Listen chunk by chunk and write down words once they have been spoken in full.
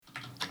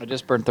I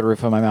just burnt the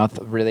roof of my mouth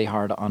really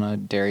hard on a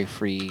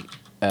dairy-free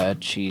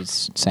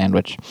cheese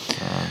sandwich.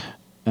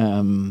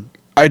 Were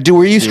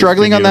you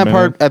struggling on that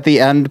part at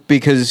the end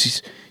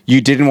because you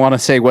didn't want to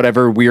say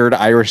whatever weird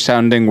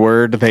Irish-sounding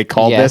word they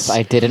called this? Yes,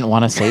 I didn't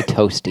want to say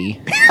toasty.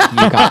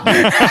 You got me.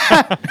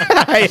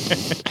 I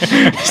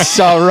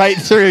saw right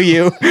through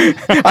you.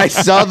 I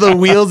saw the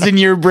wheels in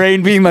your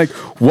brain being like,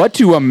 what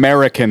do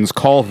Americans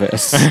call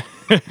this?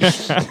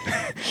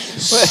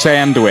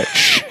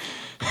 Sandwich.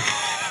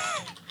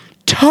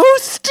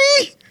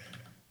 Toasty?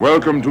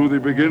 Welcome to the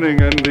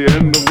beginning and the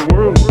end of the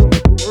world.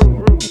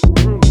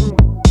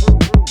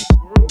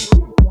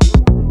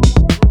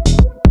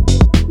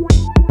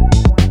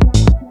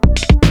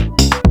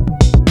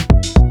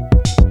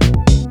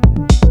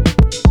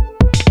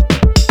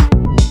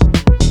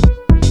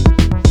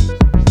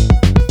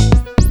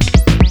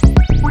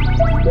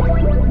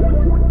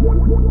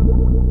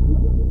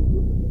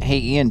 Hey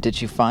Ian,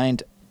 did you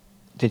find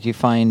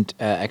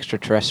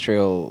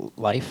extraterrestrial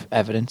life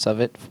evidence of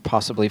it,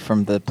 possibly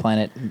from the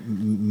planet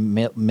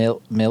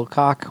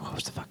Milcock? What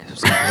was the fuck?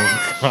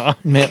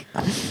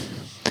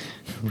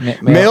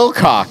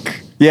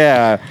 Milcock.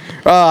 Yeah.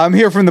 I'm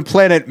here from the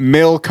planet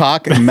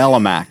Milcock and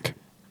Melmac.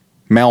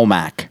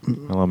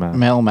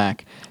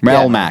 Melmac.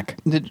 Yeah.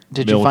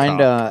 Did you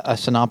find a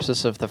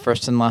synopsis of the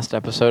first and last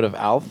episode of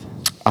ALF?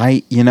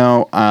 The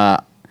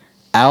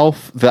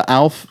ALF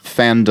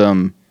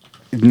fandom,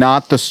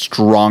 not the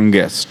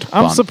strongest.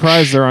 I'm bunch.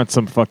 surprised there aren't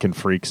some fucking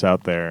freaks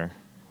out there.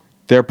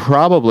 There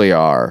probably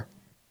are.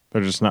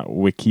 They're just not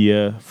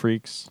Wikia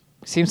freaks.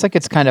 Seems like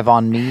it's kind of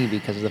on me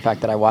because of the fact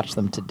that I watched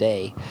them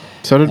today.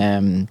 So did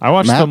I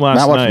watched them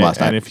last watched them night, last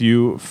night. and if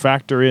you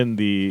factor in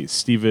the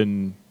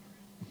Stephen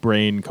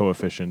brain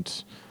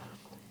coefficient,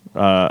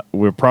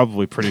 we're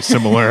probably pretty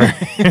similar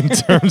in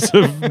terms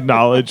of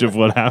knowledge of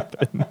what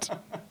happened.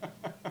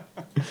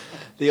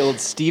 The old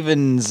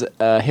Stevens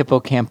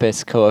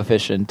hippocampus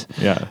coefficient.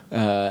 Yeah.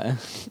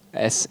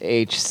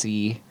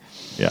 SHC.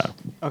 Yeah.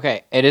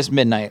 Okay, it is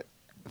midnight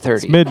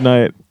 30. It's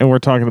midnight, and we're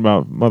talking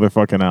about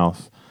motherfucking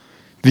ALF.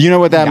 You know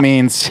what that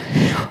means?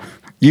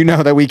 You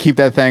know that we keep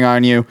that thing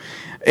on you.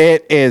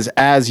 It is,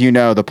 as you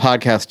know, the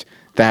podcast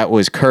that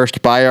was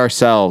cursed by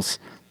ourselves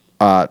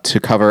to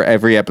cover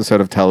every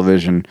episode of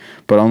television,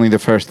 but only the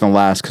first and the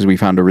last because we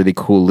found a really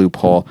cool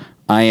loophole.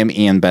 I am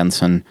Ian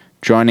Benson.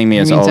 Joining me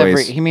as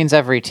always. He means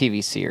every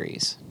TV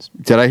series.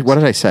 What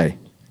did I say?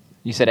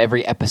 You said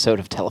every episode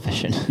of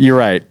television. You're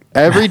right.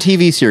 Every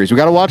TV series. We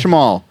got to watch them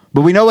all.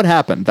 But we know what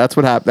happened. That's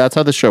what happened. That's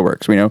how the show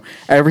works. We know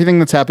everything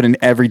that's happened in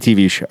every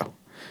TV show.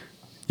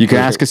 You can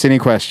ask us any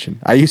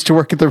question. I used to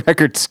work at the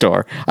record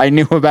store. I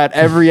knew about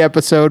every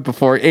episode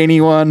before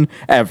anyone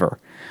ever.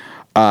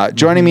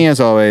 Joining me as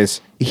always,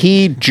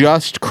 he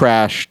just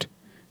crashed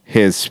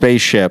his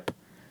spaceship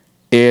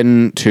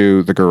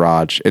into the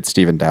garage. It's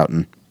Stephen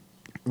Doughton.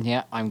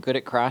 Yeah, I'm good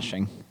at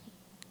crashing.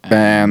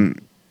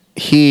 And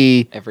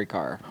Every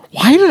car.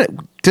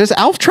 Does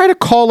Alf try to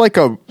call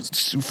a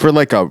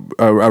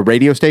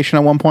radio station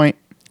at one point?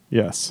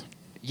 Yes.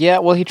 Yeah,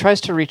 well, he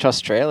tries to reach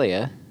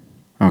Australia.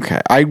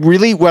 Okay.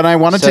 When I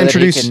wanted to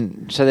introduce...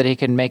 so he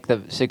can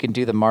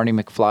do the Marty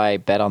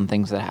McFly bet on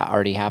things that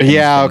already happened.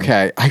 Yeah,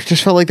 okay. I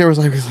just felt like there was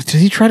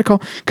did he try to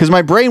call? Because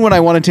my brain, when I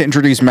wanted to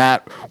introduce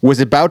Matt, was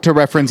about to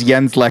reference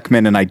Jens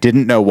Lekman, and I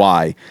didn't know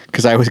why.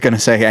 Because I was going to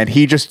say, and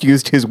he just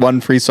used his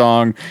one free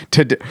song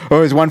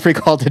his one free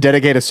call to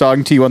dedicate a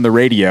song to you on the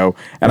radio.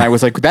 And I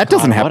was like, that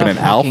doesn't happen in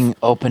Alf.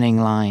 Opening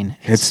line.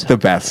 It's the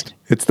best.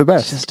 It's the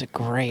best. It's just a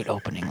great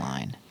opening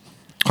line.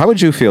 How would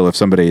you feel if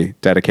somebody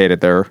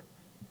dedicated a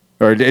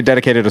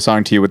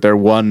song to you with their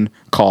one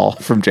call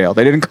from jail?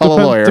 They didn't call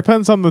a lawyer.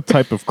 Depends on the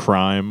type of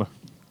crime.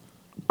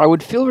 I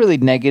would feel really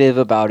negative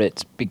about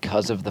it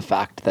because of the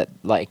fact that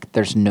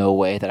there's no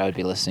way that I would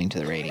be listening to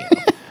the radio.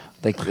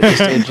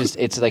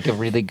 It's like a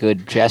really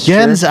good gesture.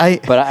 Jens,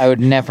 but I would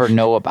never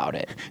know about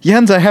it.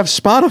 Jens, I have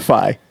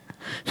Spotify.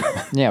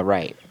 Yeah,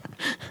 right.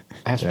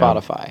 I have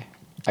Spotify.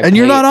 And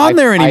you're not on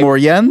there anymore,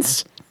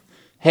 Jens.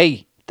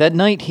 Hey, that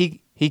night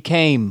he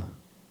came.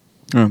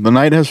 The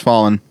night has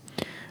fallen.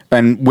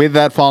 And with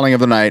that falling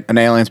of the night, an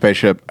alien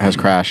spaceship has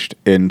crashed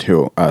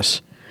into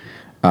us.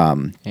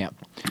 Yeah.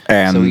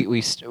 And so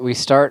we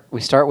start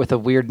with a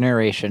weird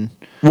narration.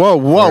 Whoa!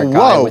 We're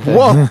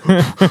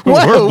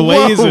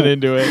blazing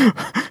into it.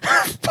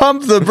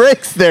 Pump the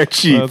brakes there,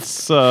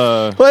 Chief.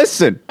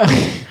 Listen,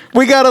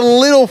 we got a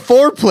little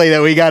foreplay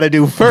that we got to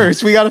do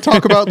first. We got to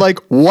talk about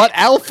what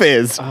ALF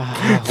is.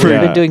 We've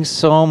been doing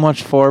so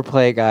much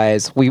foreplay,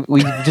 guys.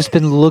 We've just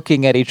been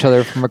looking at each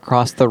other from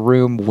across the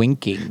room,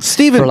 winking.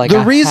 Steven, for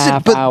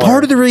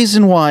part of the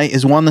reason why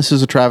is one, this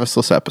is a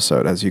Travisless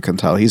episode, as you can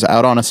tell. He's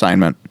out on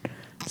assignment.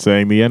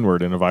 Saying the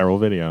N-word in a viral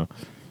video.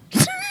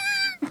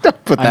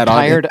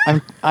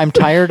 I'm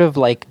tired of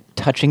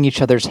touching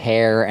each other's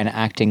hair and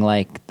acting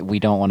like we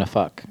don't want to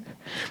fuck.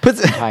 I'm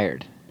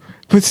tired.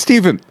 But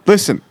Steven,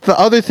 listen, the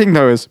other thing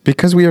though is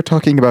because we are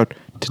talking about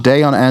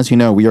today on As You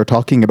Know, we are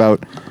talking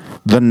about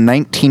the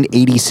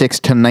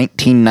 1986 to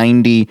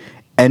 1990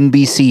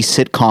 NBC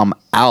sitcom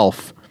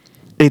ALF.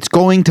 it's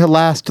going to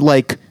last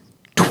like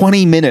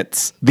 20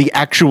 minutes, the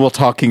actual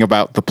talking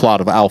about the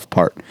plot of Alf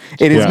part.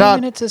 It is Yeah. not.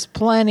 minutes is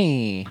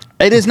plenty.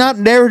 It is not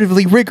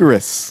narratively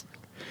rigorous.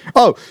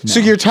 Oh, so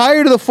you're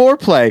tired of the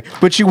foreplay,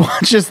 but you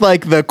want just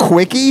like the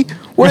quickie?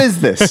 What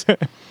is this?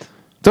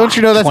 Don't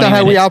you know that's 20 not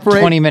how we minutes-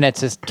 operate? 20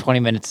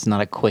 minutes is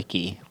not a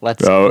quickie.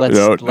 Let's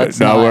Let's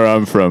not where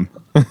I'm from.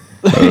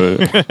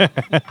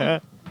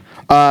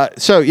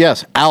 So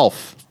yes,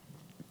 Alf,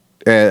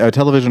 a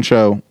television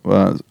show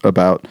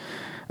about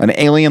an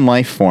alien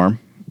life form,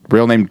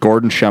 real named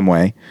Gordon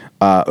Shumway,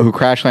 who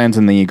crash lands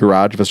in the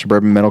garage of a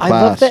suburban middle I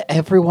class. love that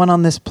everyone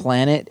on this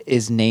planet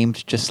is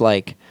named just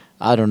like,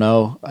 I don't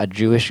know, a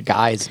Jewish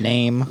guy's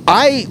name.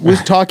 I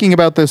was talking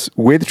about this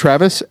with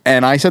Travis,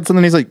 and I said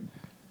something. He's like,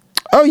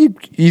 "Oh, you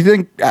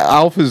think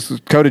Alf is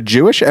coded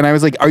Jewish?" And I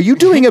was like, "Are you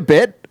doing a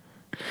bit?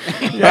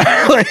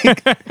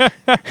 Like,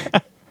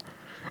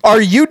 are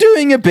you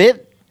doing a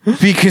bit?"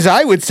 Because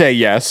I would say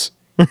yes.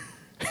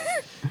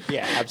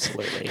 Yeah,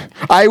 absolutely.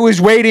 I was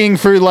waiting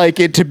for like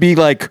it to be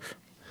like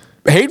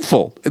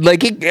hateful. Like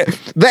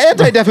the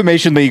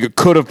Anti-Defamation League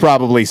could have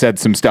probably said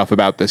some stuff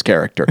about this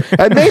character,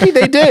 and maybe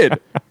they did.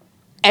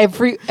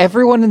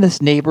 Everyone in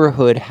this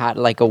neighborhood had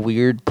like a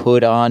weird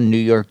put on New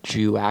York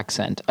Jew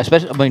accent.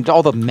 Especially, I mean,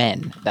 all the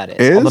men, that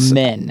is. All the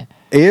men.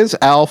 Is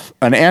Alf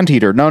an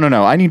anteater? No.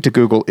 I need to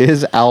Google,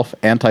 is Alf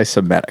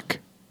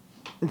anti-Semitic?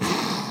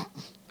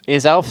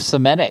 Is Alf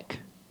Semitic?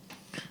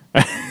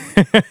 How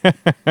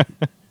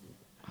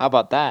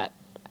about that?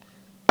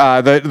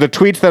 The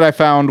tweets that I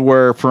found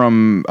were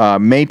from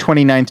May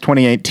 29th,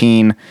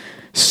 2018.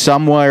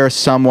 Somewhere,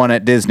 someone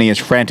at Disney is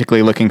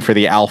frantically looking for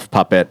the Alf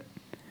puppet.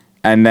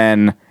 And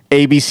then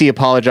ABC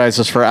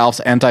apologizes for Alf's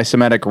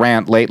anti-Semitic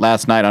rant late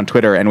last night on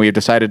Twitter, and we have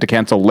decided to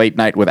cancel Late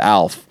Night with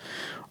Alf.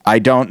 I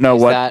don't know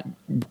Is what that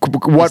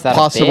a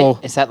possible.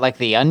 bit? Is that like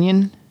The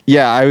Onion?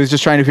 Yeah, I was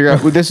just trying to figure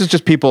out. This is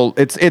just people.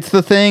 It's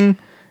the thing.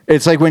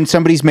 It's like when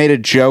somebody's made a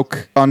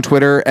joke on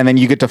Twitter, and then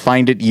you get to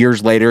find it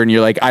years later, and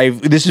you're like,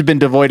 this has been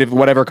devoid of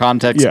whatever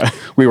context Yeah.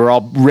 we were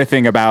all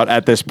riffing about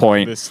at this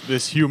point.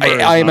 This humor.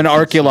 I am an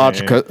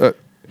archaeological.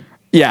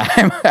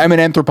 I'm an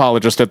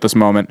anthropologist at this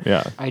moment.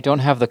 Yeah. I don't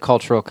have the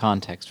cultural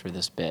context for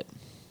this bit.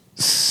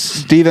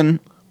 Stephen,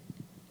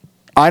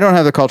 I don't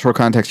have the cultural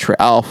context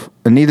for Alf,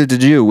 and neither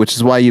did you, which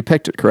is why you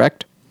picked it,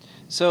 correct?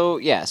 So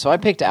I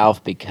picked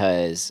Alf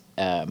because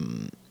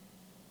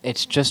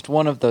it's just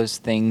one of those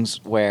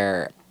things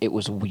where it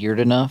was weird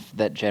enough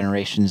that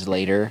generations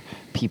later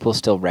people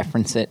still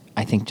reference it.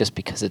 I think just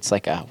because it's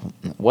like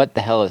what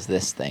the hell is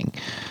this thing?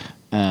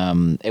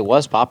 It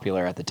was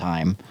popular at the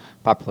time,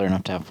 popular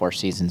enough to have 4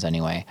 seasons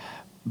anyway.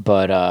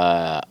 But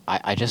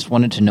I just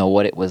wanted to know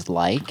what it was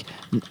like.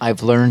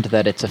 I've learned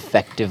that it's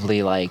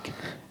effectively like,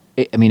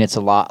 it's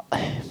a lot.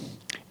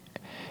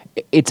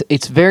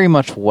 It's very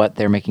much what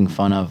they're making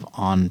fun of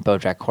on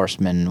BoJack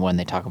Horseman when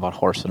they talk about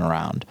horsing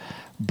around.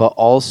 But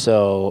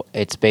also,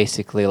 it's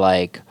basically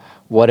like,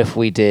 what if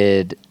we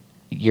did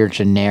your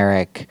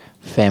generic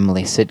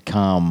family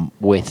sitcom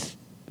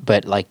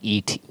but like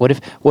E.T. What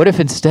if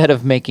instead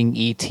of making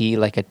E.T.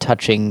 like a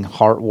touching,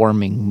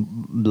 heartwarming,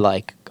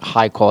 like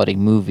high quality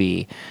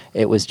movie,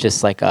 it was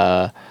just like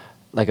an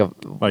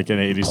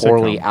 80s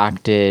poorly sitcom.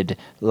 acted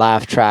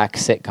laugh track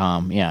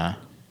sitcom, yeah.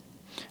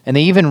 And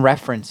they even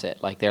reference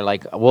it, like they're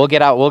like, "We'll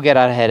get out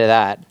ahead of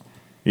that."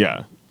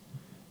 Yeah.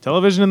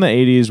 Television in the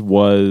 80s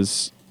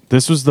was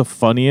the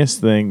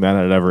funniest thing that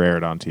had ever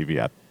aired on TV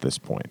at this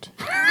point.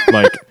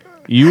 Like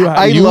you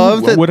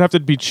love that- would have to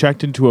be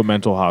checked into a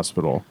mental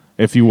hospital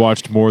if you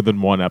watched more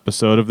than one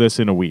episode of this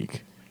in a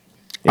week.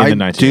 In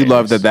the 1980s. do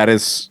love that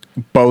is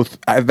both.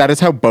 That is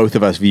how both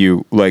of us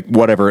view like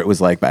whatever it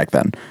was like back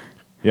then.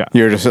 Yeah.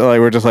 You're just like,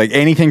 we're just like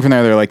anything from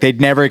there. They're like,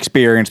 they'd never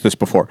experienced this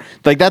before.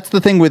 Like that's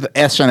the thing with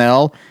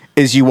SNL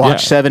is you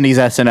watch 70s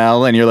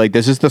SNL and you're like,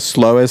 this is the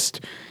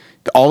slowest.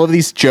 All of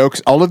these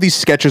jokes, all of these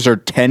sketches are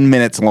 10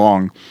 minutes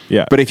long.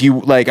 Yeah. But if you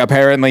like,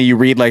 apparently you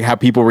read like how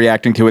people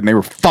reacting to it and they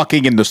were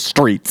fucking in the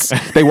streets.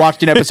 They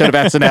watched an episode of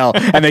SNL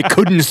and they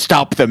couldn't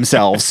stop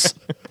themselves.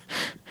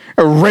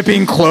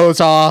 Ripping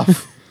clothes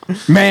off.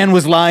 Man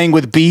was lying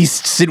with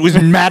beasts. It was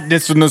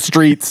madness in the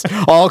streets.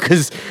 All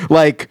because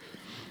like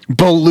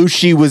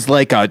Belushi was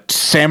like a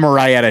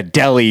samurai at a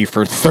deli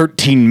for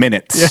 13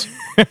 minutes.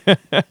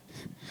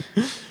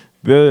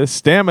 The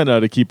stamina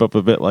to keep up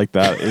a bit like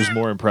that is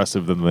more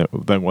impressive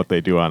than what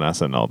they do on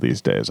SNL these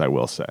days, I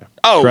will say.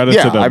 Oh, Credit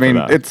yeah. to them I for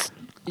meit's that.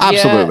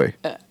 absolutely.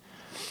 Yeah,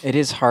 it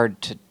is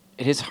hard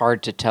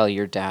to tell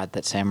your dad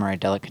that Samurai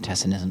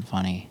Delicatessen isn't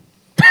funny.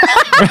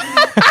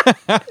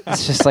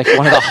 It's just like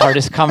one of the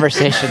hardest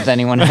conversations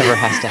anyone ever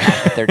has to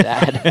have with their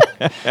dad.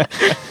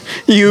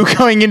 You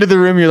going into the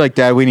room, you're like,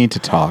 Dad, we need to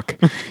talk.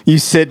 You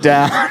sit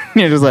down,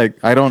 you're just like,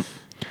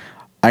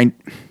 I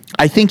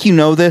think you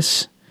know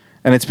this,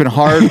 and it's been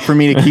hard for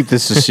me to keep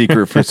this a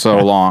secret for so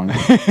long.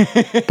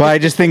 But I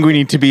just think we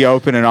need to be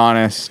open and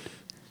honest.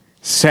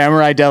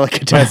 Samurai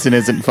Delicatessen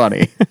isn't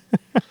funny.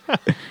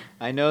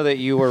 I know that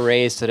you were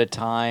raised at a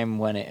time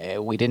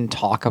when we didn't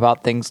talk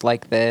about things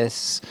like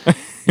this,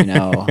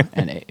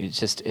 and it's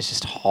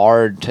just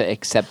hard to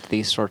accept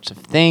these sorts of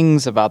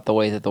things about the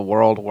way that the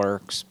world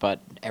works. But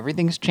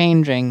everything's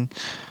changing,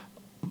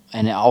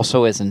 and it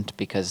also isn't,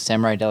 because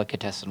Samurai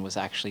Delicatessen was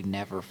actually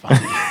never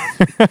funny.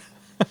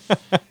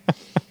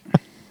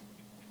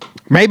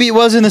 Maybe it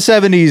was in the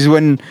 70s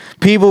when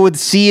people would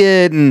see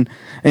it and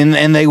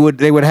they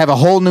would have a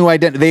whole new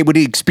identity. They would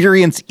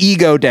experience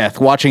ego death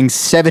watching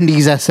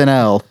 70s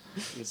SNL.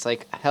 It's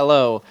like,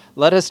 hello,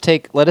 let us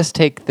take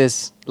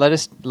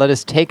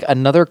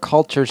another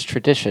culture's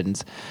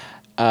traditions,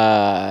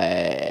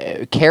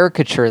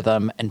 caricature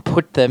them, and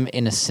put them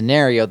in a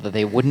scenario that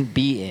they wouldn't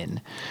be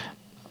in,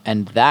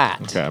 and that,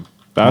 Okay. my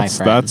That's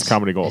friends,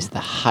 comedy gold. is the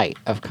height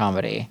of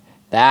comedy.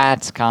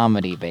 That's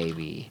comedy,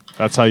 baby.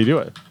 That's how you do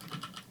it.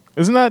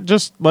 Isn't that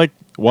just like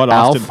what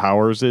Alf? Austin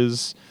Powers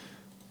is?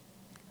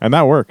 And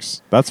that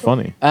works. That's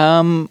funny.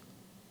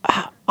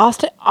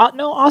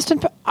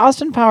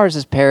 Austin Powers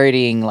is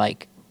parodying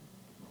like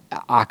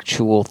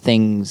actual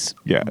things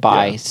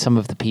by some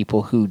of the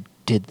people who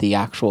did the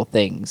actual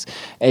things.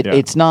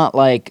 It's not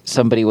like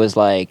somebody was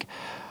like,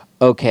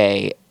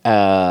 okay,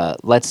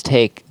 let's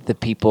take the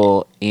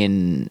people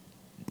in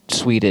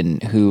Sweden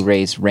who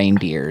raise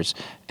reindeers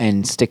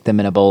and stick them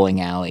in a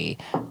bowling alley,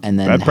 and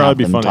then That'd probably have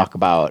be them funny. talk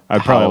about.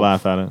 I'd probably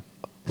laugh at it.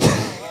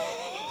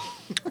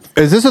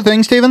 Is this a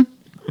thing, Steven?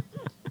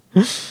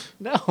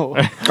 No,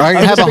 I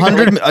have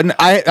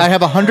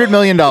 $100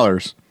 million.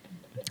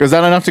 Is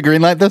that enough to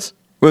greenlight this?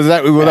 Will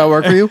that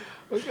work for you?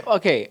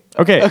 okay.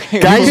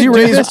 Guys, you you could do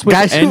raise this with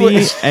guys who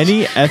raise-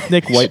 any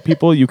ethnic white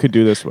people you could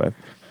do this with.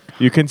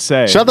 You can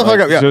say, Shut the fuck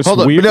up. Yeah, just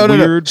hold on. Weird, No.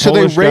 weird So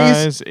Polish they raise-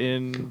 guys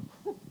in.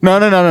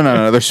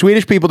 No. They're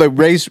Swedish people that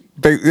raise.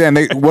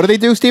 What do they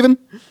do, Steven?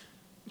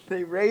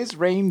 They raise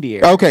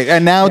reindeer. Okay,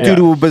 and now due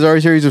to a bizarre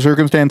series of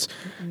circumstance,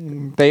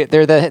 They're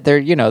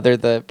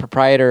the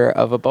proprietor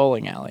of a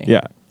bowling alley.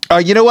 Yeah.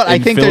 you know what? I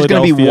In think there's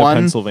going to be Philadelphia, one.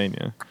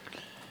 Pennsylvania.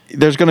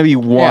 There's going to be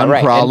one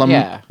problem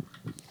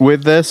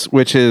with this,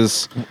 which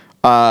is,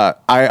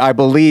 I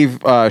believe,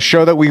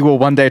 show that we will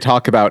one day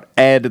talk about,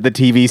 Ed, the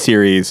TV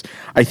series.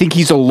 I think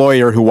he's a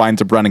lawyer who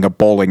winds up running a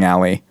bowling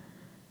alley.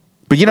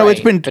 But it's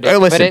been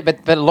listen.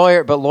 But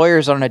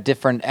lawyers are on a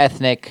different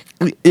ethnic.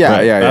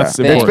 Yeah. That's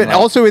important.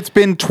 It's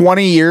been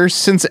 20 years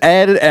since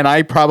Ed, and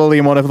I probably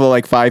am one of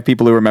the 5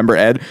 people who remember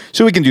Ed.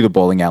 So we can do the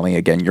bowling alley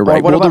again. You're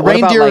right. What about Go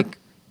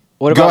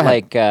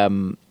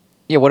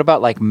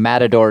like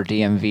Matador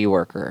DMV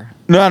worker?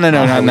 No.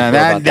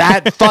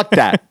 Fuck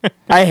that.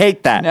 I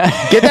hate that.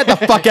 Get that the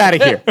fuck out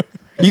of here.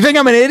 You think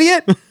I'm an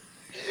idiot?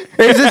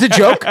 Is this a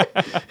joke?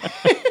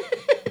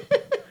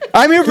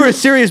 I'm here for a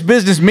serious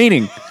business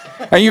meeting.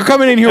 And you're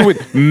coming in here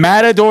with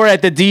Matador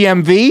at the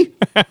DMV?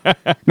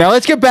 Now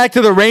let's get back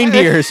to the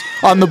reindeers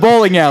on the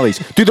bowling alleys.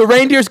 Do the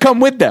reindeers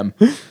come with them?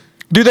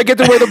 Do they get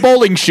to wear the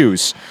bowling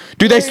shoes?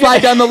 Do they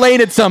slide down the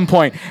lane at some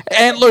point?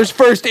 Antlers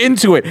first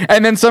into it.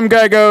 And then some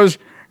guy goes,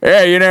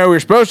 hey, we're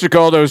supposed to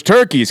call those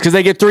turkeys because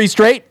they get 3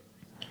 straight?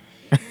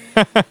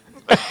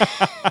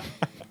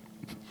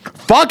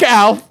 Fuck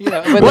Alf.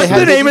 What's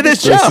the name of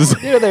this show?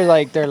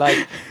 They're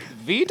like,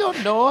 we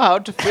don't know how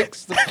to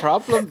fix the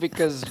problem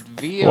because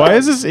we Why are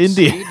is this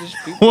Indian? Swedish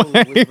people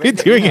Why with are you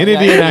doing an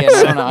red-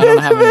 Indian I don't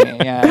have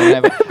any. Yeah, I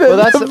don't have, well,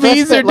 that's The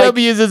V's or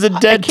W's is a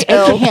dead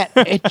tail.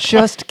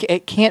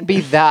 It can't be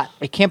that.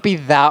 It can't be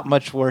that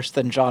much worse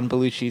than John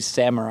Belushi's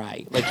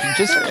Samurai. Like he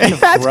just kind of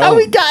That's how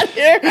we groaned. got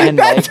here. And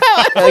That's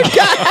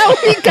how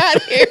we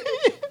got here.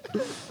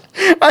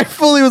 I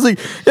fully was like,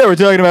 yeah, we're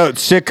talking about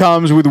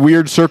sitcoms with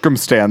weird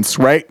circumstance,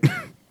 right?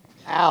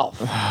 Alf.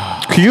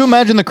 Can you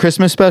imagine the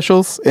Christmas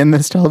specials in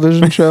this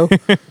television show?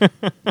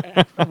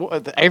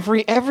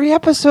 Every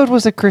episode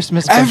was a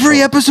Christmas special.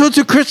 Every episode's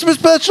a Christmas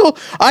special?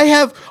 I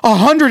have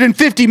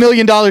 $150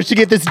 million to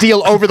get this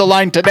deal over the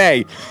line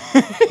today.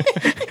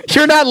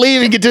 You're not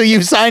leaving until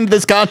you've signed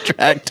this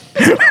contract.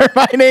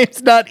 My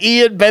name's not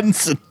Ian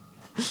Benson.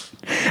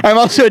 I'm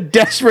also a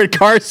desperate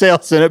car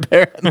salesman,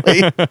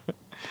 apparently.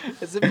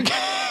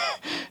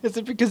 Is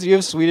it because you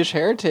have Swedish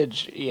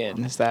heritage,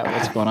 Ian? Is that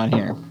what's going on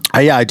here?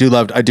 Yeah, I do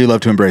love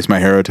to embrace my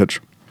heritage.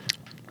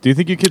 Do you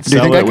think you could Do you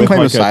sell think I it can with claim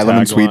like asylum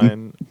in a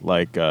Sweden?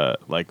 tagline,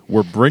 like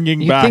we're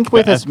bringing You back think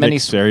with the as many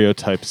ethnic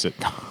stereotypes?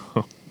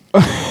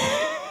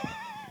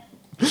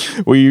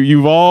 Well,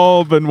 you've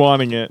all been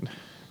wanting it.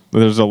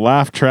 There's a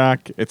laugh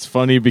track. It's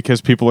funny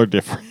because people are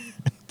different.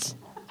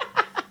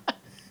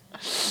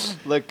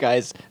 Look,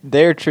 guys,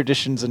 their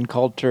traditions and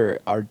culture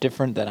are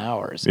different than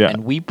ours, Yeah.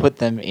 and we put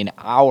them in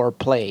our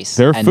place.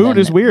 Their and food then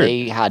is weird.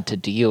 They had to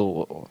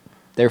deal.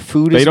 Their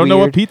food is They weird. don't know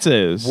what pizza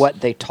is. What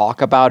they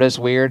talk about is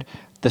weird.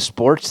 The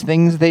sports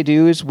things they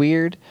do is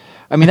weird.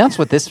 I mean, that's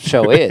what this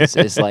show is.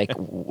 Is like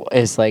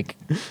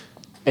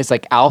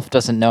Alf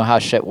doesn't know how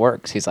shit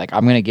works. He's like,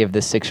 I'm gonna give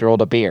this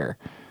 6-year-old a beer.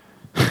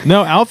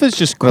 No, Alf is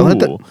just Well,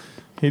 cool.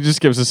 He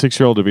just gives a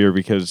 6-year-old a beer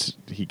because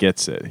he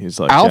gets it. He's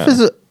like, Alf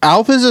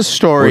is a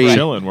story. we're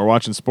chilling. We're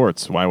watching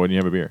sports. Why wouldn't you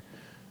have a beer?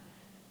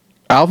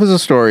 Alf is a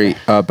story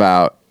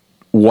about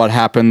what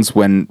happens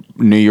when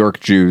New York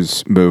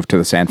Jews move to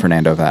the San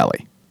Fernando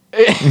Valley.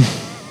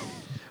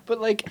 But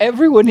like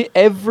every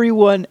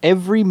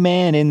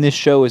man in this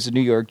show is a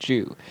New York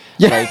Jew.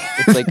 Yeah.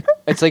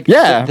 It's like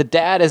Yeah. the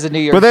dad is a New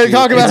York. But they Jew.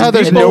 talk about It's- how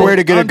there's and then- nowhere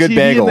to get a on good TV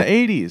bagel. in the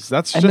 80s.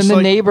 That's And just then the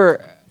like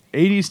neighbor,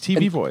 80s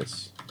TV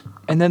voice.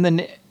 and then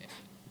the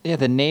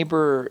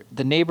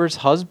neighbor's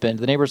husband.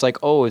 The neighbor's like,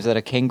 "Oh, is that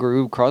a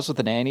kangaroo crossed with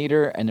an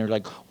anteater?" And they're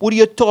like, "What are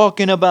you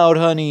talking about,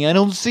 honey? I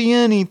don't see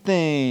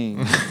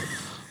anything."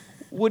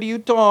 What are you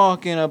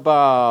talking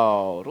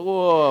about?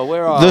 Whoa,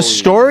 where are The we?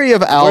 story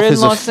of Alf We're in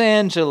is a Los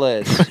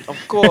Angeles, of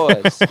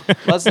course.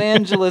 Los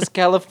Angeles,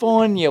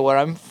 California, where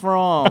I'm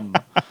from.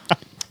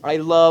 I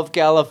love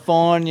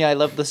California. I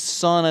love the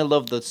sun. I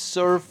love the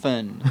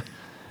surfing.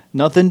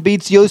 Nothing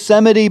beats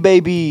Yosemite,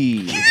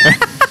 baby.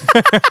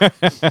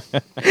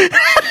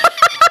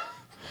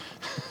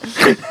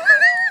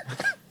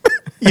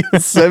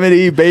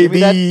 Yosemite, baby.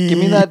 Give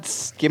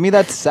me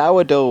that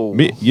sourdough.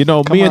 Me and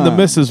the on.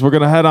 missus, we're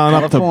going to head on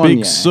up to California.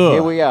 Big Sur.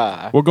 Here we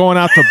are. We're going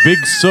out to Big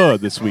Sur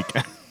this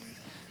weekend.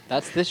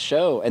 That's this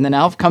show. And then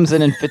Alf comes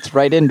in and fits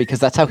right in because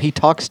that's how he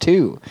talks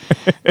too.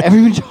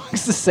 Everyone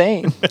talks the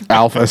same.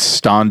 Alf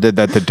astounded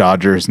that the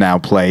Dodgers now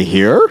play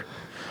here.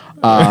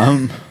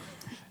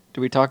 Do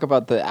we talk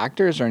about the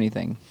actors or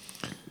anything?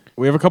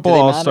 We have a couple Do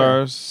they matter?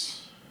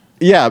 All-Stars.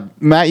 Yeah,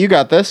 Matt, you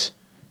got this.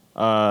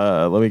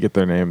 Let me get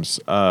their names.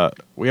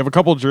 We have a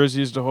couple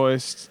jerseys to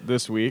hoist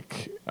this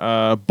week,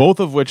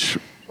 both of which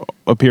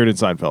appeared in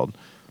Seinfeld.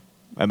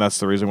 And that's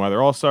the reason why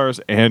they're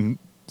All-Stars. And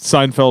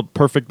Seinfeld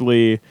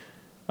perfectly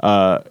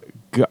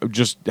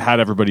just had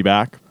everybody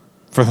back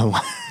for the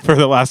for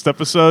the last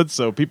episode.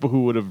 So people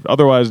who would have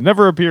otherwise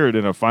never appeared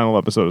in a final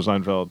episode of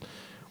Seinfeld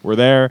were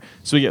there.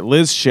 So we get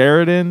Liz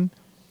Sheridan,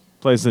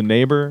 plays the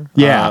neighbor.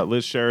 Yeah.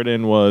 Liz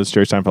Sheridan was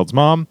Jerry Seinfeld's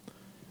mom.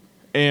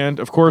 And,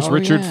 of course, Oh,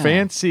 Richard yeah.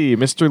 Fancy,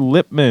 Mr.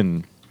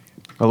 Lipman,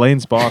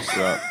 Elaine's boss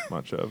throughout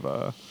much of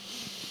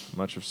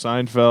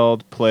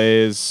Seinfeld,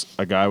 plays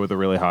a guy with a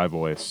really high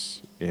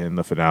voice in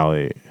the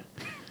finale.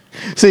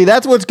 See,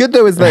 that's what's good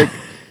though is like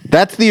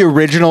that's the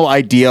original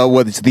idea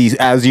was these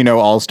as you know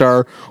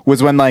All-Star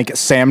was when like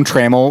Sam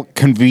Trammell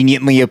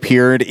conveniently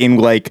appeared in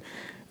like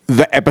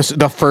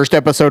the first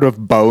episode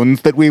of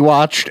Bones that we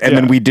watched and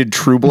then Yeah. we did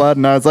True Blood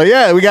and I was like,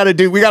 yeah, we got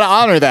to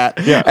honor that.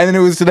 Yeah. And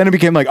then it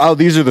became like, oh,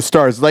 these are the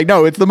stars. Like,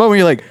 no, it's the moment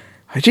you're like,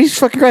 Jesus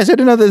fucking Christ, I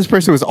didn't know that this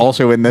person was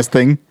also in this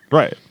thing.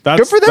 Right.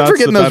 Good for them for that's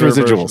getting the those better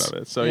version residuals. of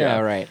it. So, Yeah,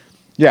 right.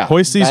 Yeah.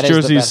 Hoist these That is the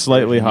jerseys best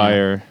slightly version, yeah.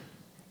 higher.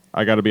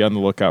 I got to be on the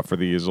lookout for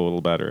these a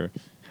little better.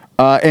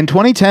 In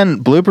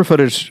 2010, blooper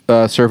footage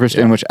surfaced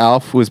in which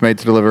Alf was made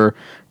to deliver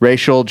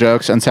racial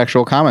jokes and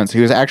sexual comments.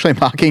 He was actually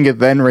mocking a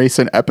then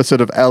recent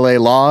episode of L.A.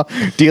 Law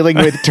dealing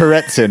with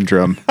Tourette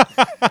syndrome.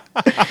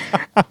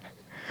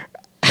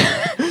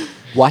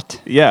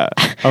 What? Yeah.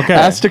 Okay.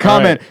 Asked to All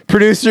comment, right.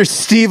 producer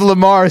Steve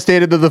Lamar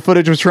stated that the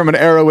footage was from an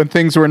era when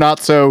things were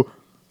not so,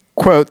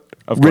 quote,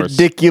 Of course.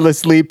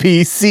 ridiculously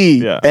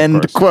PC, Yeah, of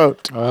end course.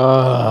 quote.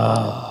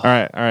 All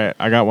right.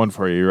 I got one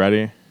for you. You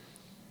ready?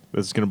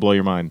 This is going to blow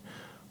your mind.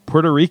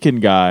 Puerto Rican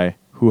guy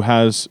who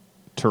has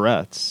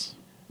Tourette's,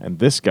 and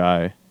this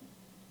guy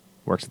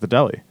works at the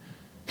deli.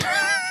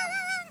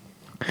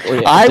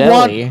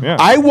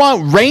 I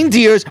want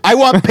reindeers. I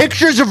want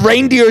pictures of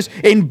reindeers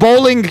in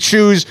bowling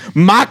shoes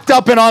mocked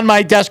up and on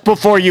my desk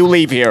before you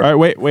leave here. All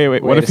right,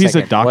 wait. What if he's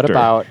a second.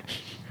 doctor?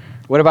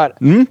 What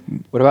about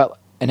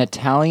an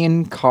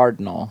Italian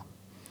cardinal?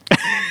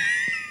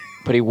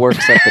 But he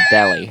works at the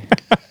deli.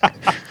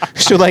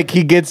 So like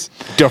he gets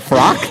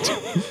defrocked.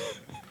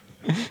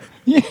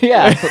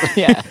 yeah.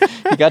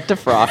 He got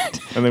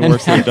defrocked. And then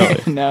works at the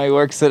deli. Now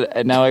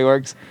he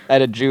works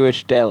at a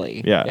Jewish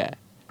deli. Yeah.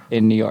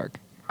 In New York.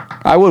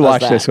 I would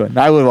watch that? this one.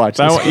 I would watch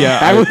That this one, one. yeah,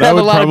 I would that have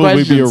would a lot of probably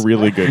be a questions.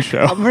 really good show.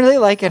 I'm really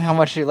liking how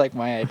much you like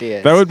my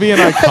ideas. That would be an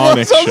iconic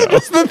It's also show.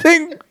 just the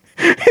thing.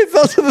 It's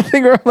also the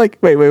thing where I'm like,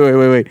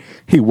 wait.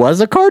 He was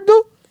a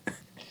cardinal,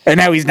 and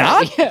now he's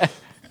not. Yeah.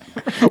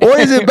 Or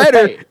is it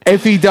better Right.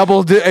 if he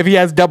if he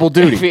has double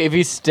duty? If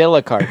he's still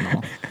a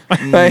cardinal.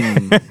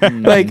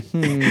 Like,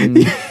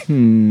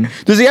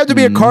 does he have to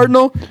be a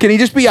cardinal? Can he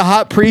just be a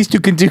hot priest who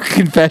can do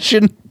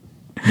confession?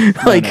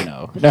 Like,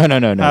 No.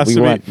 Has We to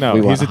be- want- no,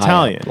 we want he's high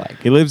Italian. up,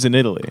 like- He lives in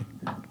Italy,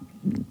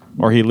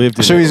 or he lived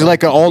in. so he's Italy.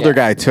 like an older Yeah.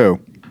 guy too.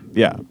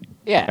 Yeah.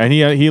 Yeah. And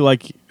he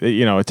like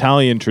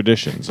Italian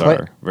traditions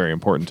are very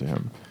important to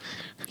him.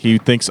 He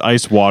thinks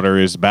ice water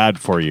is bad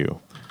for you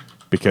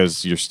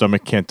because your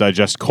stomach can't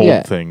digest cold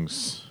Yeah.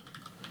 things.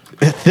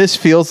 This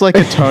feels like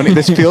a Tony.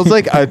 This feels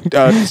like a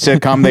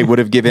sitcom they would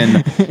have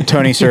given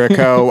Tony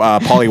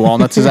Sirico, Polly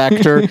Walnuts as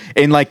actor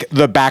in like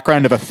the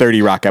background of a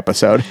 30 Rock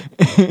episode.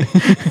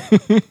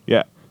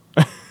 Yeah.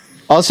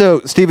 Also,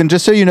 Steven,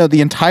 just so you know,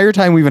 the entire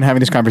time we've been having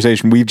this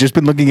conversation, we've just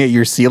been looking at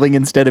your ceiling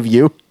instead of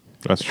you.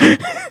 That's true.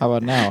 How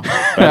about now?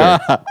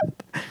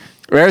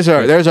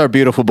 There's our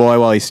beautiful boy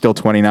while he's still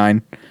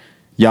 29,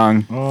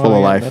 young, full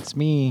of life. That's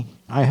me.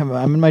 I'm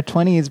in my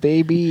 20s,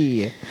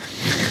 baby.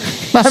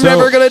 I'm So-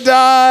 never gonna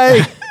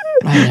die.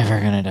 I'm never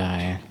gonna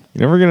die.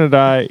 You're never gonna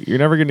die. You're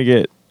never gonna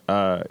get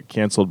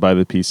canceled by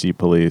the PC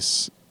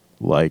police.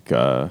 Like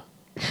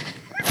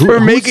For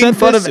making said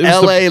fun this? of It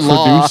was LA the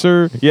law.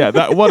 producer. Yeah,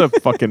 that what a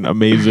fucking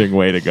amazing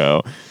way to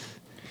go.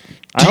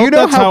 I Do you hope know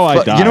that's how how fu-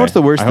 I die. you know what's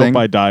the worst I thing?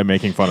 hope I die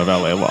making fun of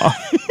LA law.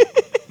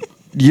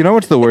 You know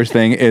what's the worst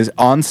thing is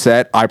on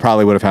set, I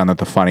probably would have found that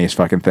the funniest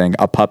fucking thing.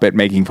 A puppet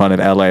making fun of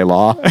LA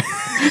law.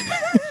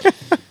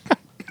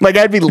 Like,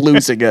 I'd be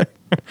losing it.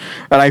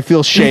 And I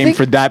feel shame think-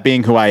 for that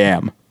being who I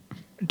am.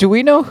 Do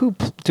we know who?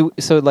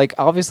 So like,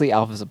 obviously,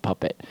 Alf is a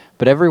puppet,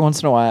 but every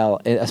once in a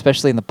while,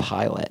 especially in the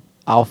pilot,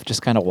 Alf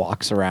just kind of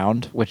walks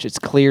around, which is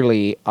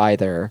clearly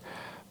either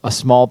a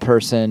small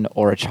person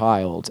or a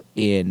child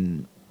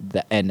in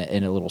a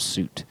little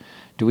suit.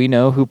 Do we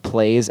know who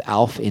plays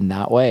Alf in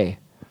that way?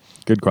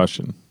 Good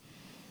question.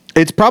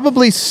 It's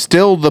probably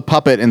still the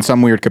puppet in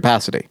some weird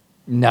capacity.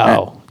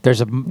 No,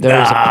 there's a person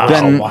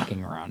Then-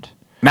 walking around.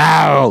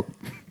 No.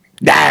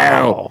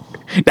 No.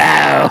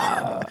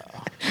 No.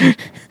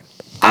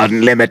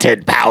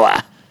 Unlimited power.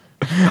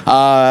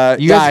 I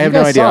You guys, have you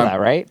no guys idea. saw that,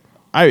 right?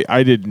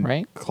 I didn't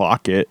Right?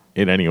 clock it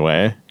in any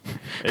way.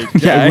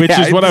 Yeah, Which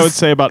yeah, is what I it's- would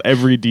say about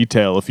every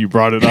detail if you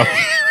brought it up.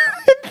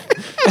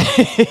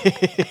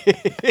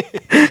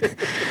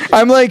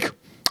 I'm like,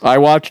 I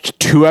watched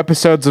 2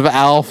 episodes of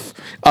Alf.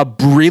 A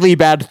really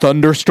bad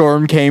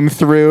thunderstorm came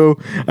through,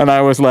 and I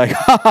was like,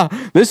 haha,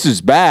 this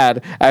is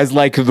bad. As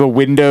like the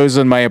windows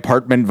in my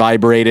apartment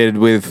vibrated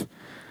with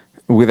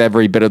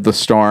every bit of the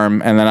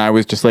storm, and then I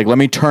was just like, let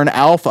me turn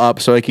Alf up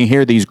so I can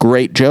hear these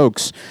great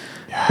jokes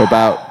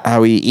about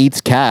how he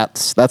eats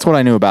cats. That's what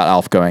I knew about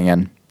Alf going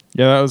in.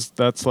 Yeah,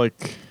 that's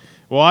like.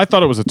 Well, I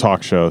thought it was a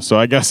talk show, so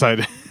I guess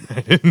I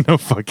didn't know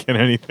fucking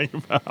anything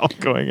about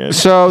going in.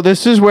 So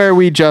this is where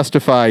we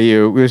justify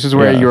you. This is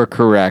where Yeah. you're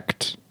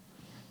correct.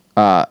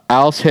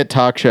 Al's hit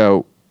talk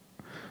show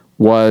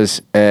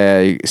was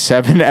a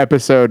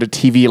 7-episode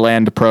TV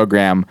Land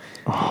program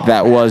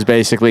that was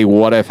basically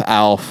what if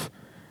Alf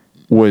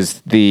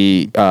was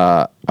the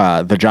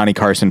Johnny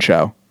Carson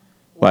show,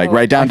 like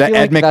right down I to feel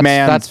Ed like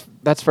McMahon.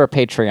 That's for a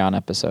Patreon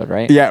episode,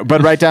 right? Yeah,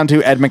 but right down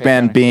to Ed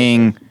McMahon Patreon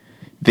being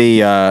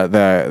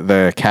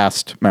the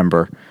cast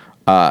member.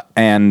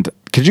 And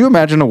could you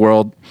imagine a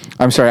world?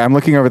 I'm sorry, I'm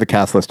looking over the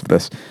cast list of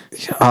this.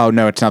 Oh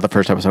no, it's not the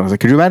first episode. I was like,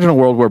 could you imagine a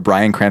world where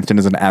Bryan Cranston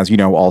is an As You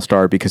Know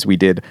all-star because we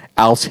did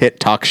Al's hit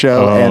talk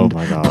show Oh, and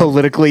my God.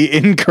 politically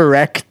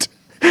incorrect?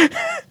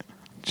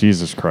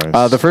 Jesus Christ.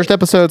 The first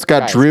episode's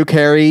got Guys. Drew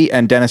Carey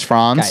and Dennis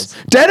Franz.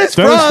 Guys. Dennis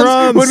Franz!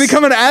 Franz would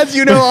become an As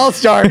You Know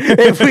all-star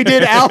if we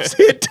did Al's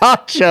hit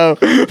talk show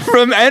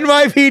from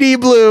NYPD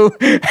Blue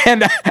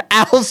and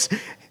Al's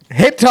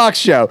hit talk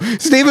show.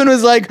 Steven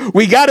was like,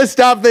 we got to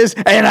stop this,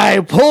 and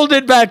I pulled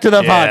it back to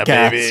the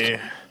podcast.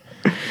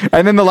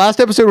 And then the last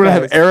episode would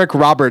have Guys. Eric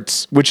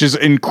Roberts, which is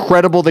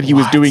incredible that he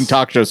was doing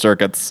talk show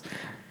circuits.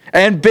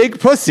 And Big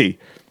Pussy.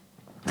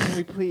 Can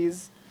we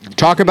please?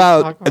 Talk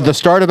about the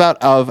start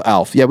of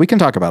Alf. Yeah, we can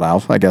talk about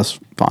Alf, I guess.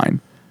 Fine.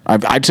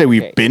 I'd say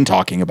we've Okay. been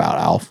talking about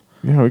Alf.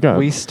 Yeah, we got.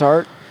 We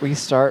start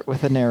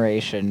with a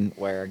narration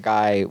where a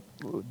guy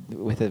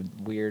with a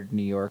weird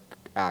New York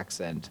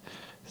accent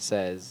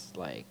says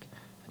like,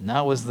 "And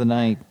that was the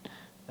night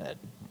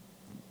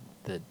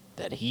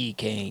that he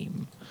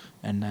came,"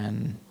 and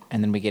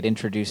then we get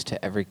introduced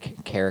to every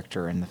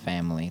character in the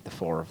family, the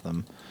 4 of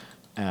them,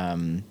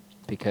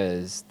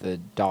 because the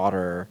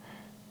daughter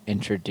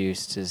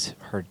introduces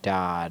her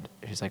dad.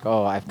 She's like,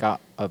 "Oh, I've got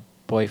a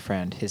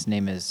boyfriend. His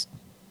name is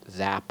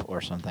Zap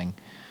or something."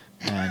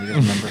 Do you guys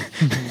remember?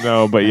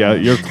 No, but yeah,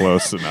 you're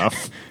close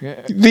enough.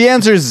 The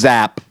answer is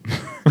Zap.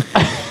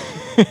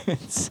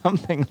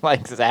 Something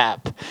like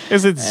Zap.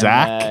 Is it And,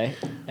 Zach?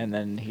 and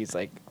then he's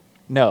like,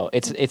 "No,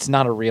 it's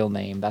not a real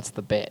name. That's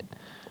the bit."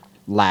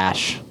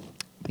 Lash.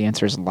 The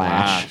answer is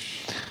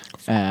Lash.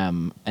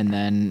 And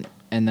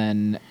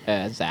then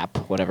Zap,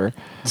 whatever.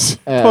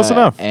 Close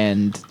enough.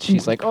 And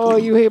she's like, "Oh,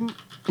 you hate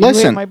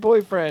Listen. my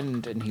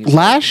boyfriend." And he's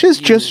Lash like, is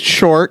just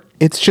short.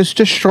 It's just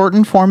a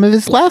shortened form of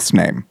his last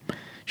name.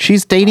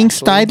 She's dating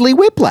Lashley. Snidely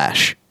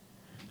Whiplash.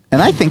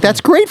 And I think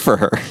that's great for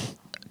her.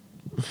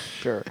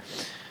 Sure.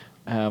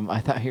 I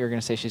thought you were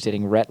gonna say she's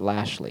dating Rhett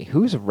Lashley.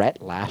 Who's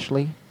Rhett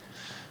Lashley?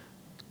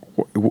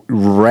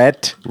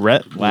 Rhett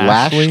Rhett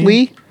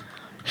Lashley?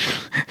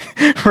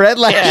 Rhett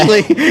Lashley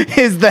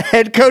is the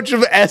head coach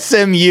of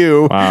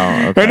SMU.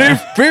 Wow, okay. And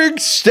if big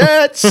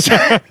stats.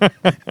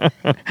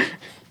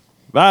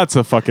 That's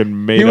a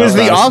fucking made He was up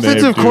the ass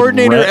offensive name, dude.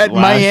 coordinator Rhett at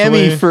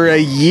Miami Lashley. for a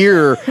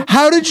year.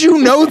 How did you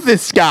know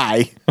this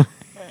guy?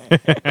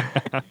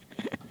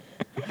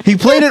 He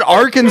played at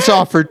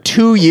Arkansas for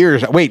 2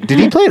 years. Wait, did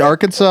he play at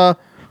Arkansas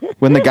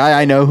when the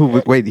guy I know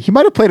who... Wait, he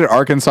might have played at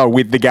Arkansas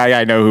with the guy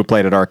I know who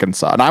played at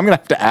Arkansas. And I'm going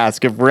to have to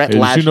ask if Rhett Hey,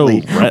 did you know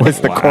Lashley Rhett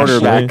was the Lashley?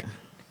 quarterback.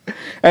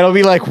 And I'll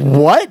be like,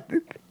 what?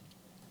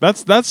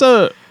 That's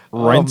a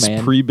Reince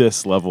man.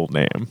 Priebus level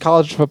name.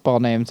 College football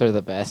names are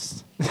the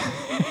best.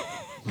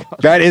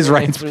 That is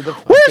Reince. Through the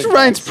Where's fucking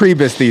Reince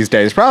Priebus these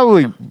days?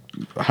 Probably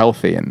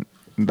healthy, and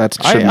that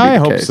shouldn't be I the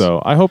hope case.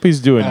 so. I hope he's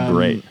doing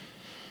great.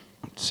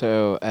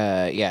 So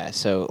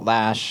so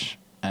Lash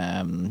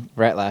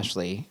Rhett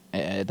Lashley.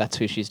 That's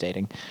who she's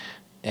dating.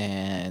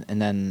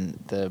 And then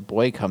the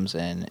boy comes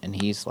in, and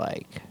he's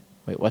like,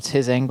 wait, what's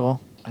his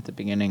angle at the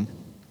beginning?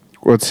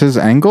 What's his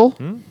angle?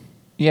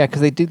 Yeah,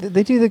 because they do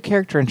the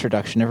character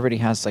introduction. Everybody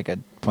has like a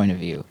point of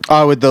view.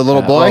 Oh, with the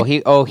little boy.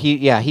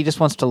 He just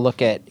wants to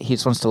look at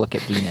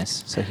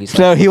Venus. So he's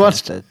No, like, he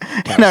wants to.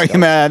 No,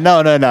 man,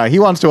 no. He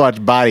wants to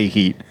watch Body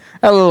Heat.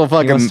 That little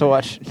fucking.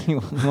 He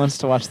wants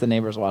to watch the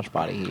neighbors watch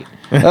Body Heat.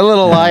 That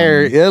little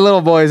liar. That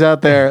little boy's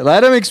out there.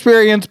 Let him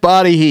experience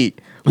Body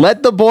Heat.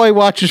 Let the boy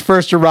watch his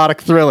first erotic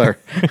thriller.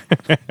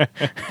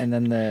 And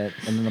then the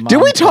mom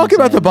Did we talk comes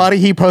about the in. Body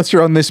Heat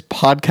poster on this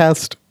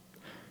podcast?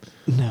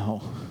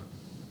 No.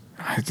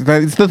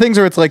 It's the things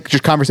where it's like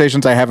just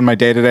conversations I have in my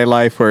day-to-day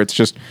life where it's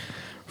just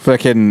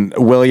fucking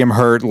William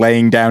Hurt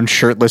laying down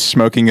shirtless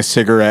smoking a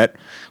cigarette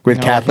with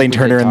No, I Kathleen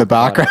think we did Turner in the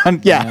talk about it.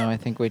 background. Yeah. No, I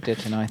think we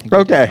did. No, I think we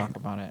Okay. did talk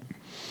about it.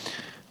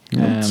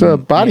 It's a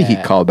Body Heat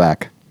yeah.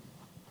 callback.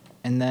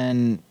 And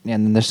then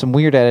there's some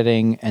weird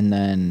editing, and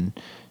then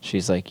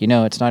she's like,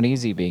 it's not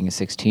easy being a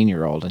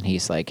 16-year-old. And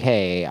he's like,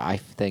 hey, I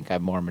think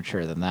I'm more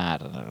mature than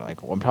that. And they're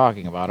like, well, I'm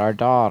talking about our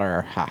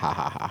daughter. Ha, ha,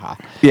 ha, ha, ha.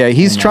 Yeah,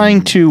 he's And trying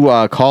then-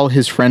 to call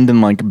his friend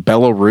in like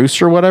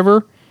Belarus or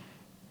whatever.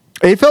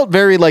 It felt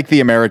very like the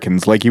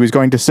Americans. Like he was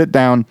going to sit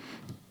down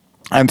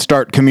and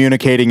start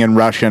communicating in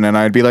Russian, and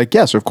I'd be like,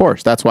 yes, of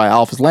course. That's why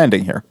Alf is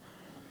landing here.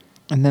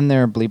 And then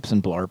there are bleeps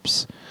and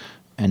blurps.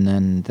 And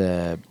then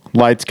the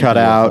Lights cut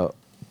the out. UFO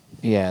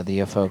Yeah, the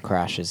UFO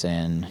crashes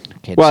in.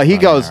 Kids Well, he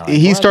running goes- are like,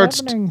 he "What's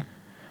starts- happening?"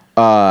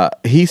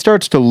 He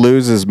starts to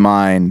lose his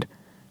mind,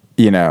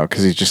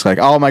 because he's just like,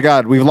 oh my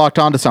God, we've locked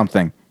onto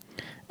something.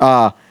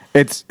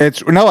 It's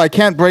no, I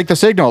can't break the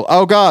signal.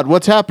 Oh God,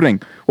 what's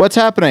happening? What's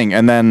happening?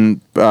 And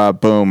then,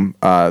 boom,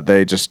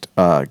 they just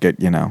get,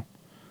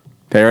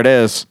 there it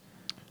is.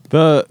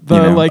 The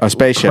a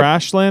spaceship.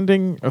 crash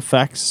landing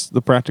effects,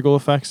 the practical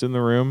effects in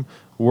the room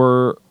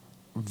were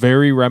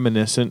very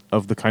reminiscent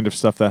of the kind of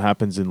stuff that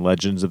happens in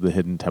Legends of the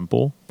Hidden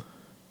Temple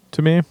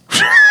to me.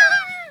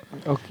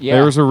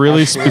 There was a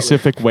really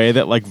specific way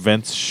that like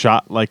vents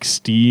shot like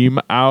steam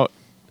out.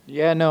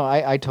 Yeah, no,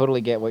 I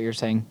totally get what you're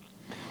saying.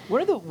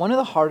 One of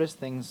the hardest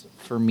things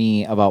for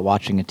me about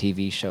watching a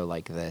TV show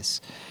like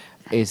this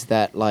is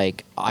that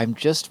like I'm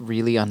just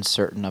really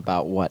uncertain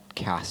about what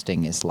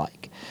casting is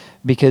like.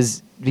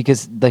 Because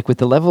like with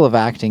the level of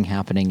acting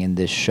happening in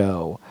this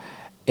show,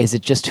 is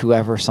it just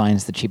whoever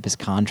signs the cheapest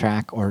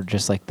contract, or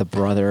just like the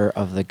brother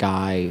of the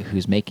guy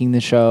who's making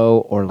the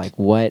show, or like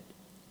what?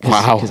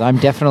 Wow. Because I'm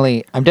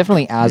definitely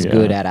as Yeah.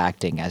 good at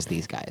acting as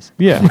these guys.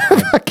 Yeah.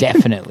 I'm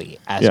definitely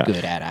as Yeah.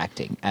 good at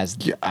acting as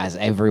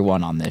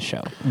everyone on this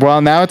show.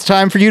 Well, now it's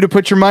time for you to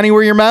put your money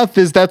where your mouth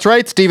is. That's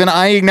right, Stephen.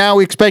 I now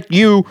expect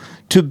you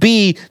to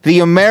be the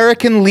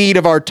American lead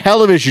of our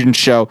television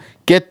show.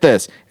 Get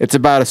this. It's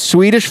about a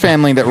Swedish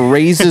family that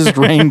raises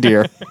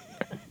reindeer.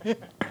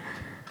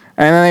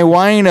 And then they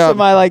wind up.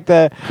 Am I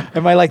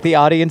like the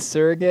audience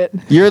surrogate?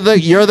 You're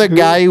the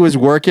guy who was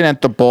working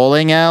at the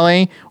bowling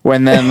alley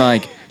when then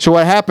like. So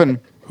what happened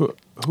Who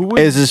would,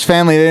 is his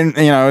family didn't.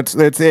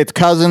 It's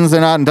cousins.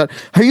 They're not in touch.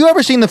 Have you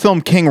ever seen the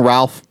film King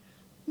Ralph?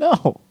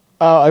 No.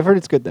 Oh, I've heard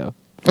it's good though.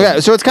 Yeah,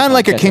 so it's kind of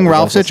like a Yes, King I would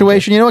Ralph love to listen to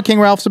situation. it. You know what King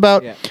Ralph's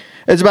about? Yeah.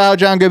 It's about how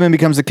John Goodman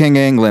becomes the King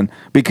of England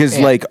because,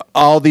 Yeah. like,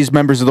 all these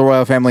members of the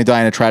royal family die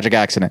in a tragic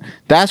accident.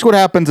 That's what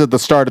happens at the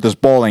start of this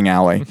bowling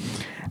alley.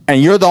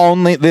 And you're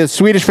the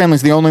Swedish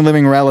family's the only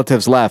living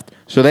relatives left.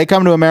 So they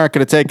come to America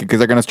to take it because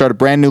they're going to start a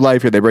brand new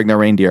life here. They bring their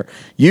reindeer.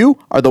 You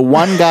are the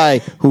one guy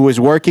who was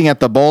working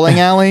at the bowling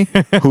alley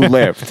who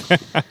lived.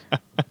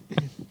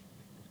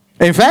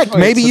 In fact,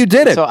 maybe so- you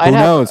did it. so Who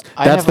knows?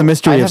 That's the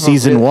mystery of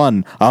season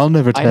 1. I'll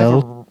never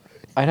tell.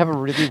 I'd have a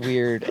really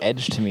weird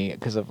edge to me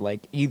because of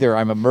like either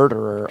I'm a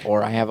murderer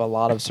or I have a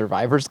lot of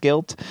survivor's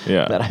guilt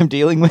Yeah. that I'm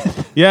dealing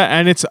with. yeah,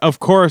 and it's of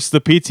course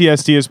the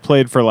PTSD is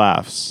played for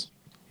laughs.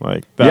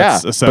 Like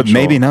that's essential. but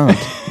maybe not.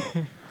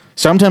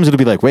 Sometimes it'll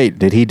be like, wait,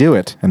 did he do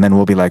it? And then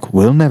we'll be like,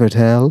 we'll never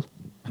tell.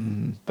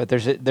 But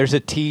there's a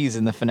tease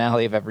in the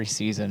finale of every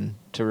season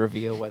to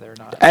reveal whether or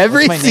not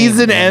Every What's my name,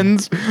 season man?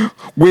 ends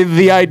with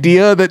the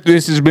idea that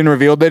this has been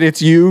revealed that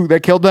it's you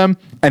that killed them,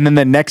 and then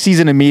the next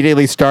season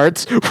immediately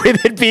starts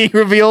with it being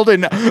revealed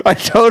in a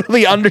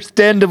totally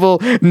understandable,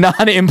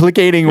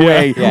 non-implicating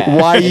way Yeah.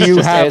 why It's you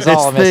just- have it's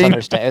all a this thing.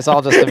 misunderstanding. It's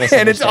all just a misunderstanding.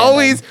 And it's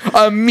always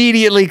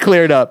immediately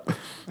cleared up.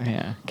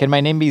 Yeah. Can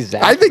my name be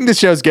Zap? I think this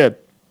show's good.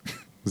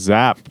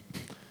 Zap.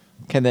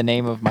 Can the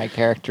name of my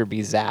character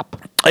be Zap?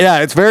 Yeah,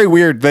 it's very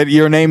weird that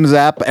your name's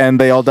Zap and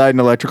they all died in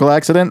an electrical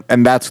accident,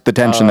 and that's the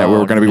tension that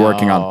we're going to be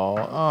working on.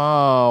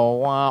 Oh,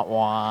 what?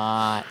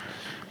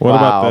 What Wow.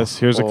 about this?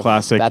 Here's a Oof,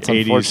 classic that's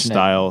 80s unfortunate.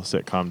 style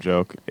sitcom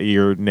joke.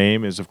 Your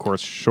name is, of course,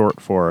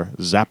 short for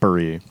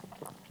Zappery.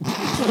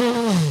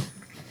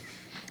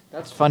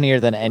 That's funnier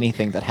than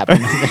anything that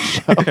happened on the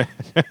show.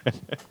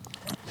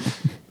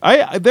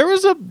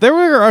 There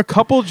were a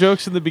couple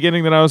jokes in the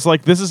beginning that I was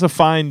like, this is a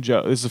fine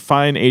joke. This is a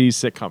fine 80s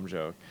sitcom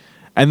joke.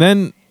 And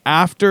then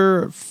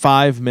after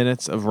 5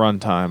 minutes of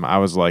runtime, I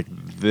was like,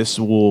 this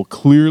will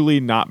clearly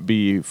not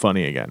be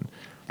funny again.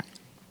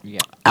 Yeah.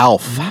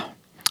 Alf.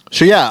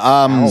 So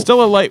yeah,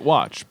 Still a light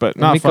watch, but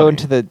Then not we funny. go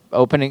into the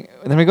opening.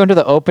 Then we go into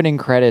the opening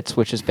credits,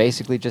 which is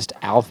basically just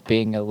Alf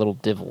being a little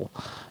divil,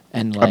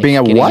 and like being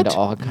a getting what? into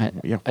all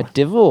kind Yeah. a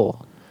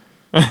divil,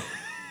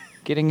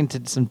 getting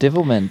into some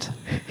divilment,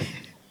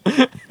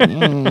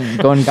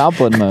 going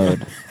goblin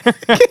mode. you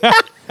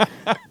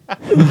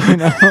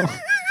know,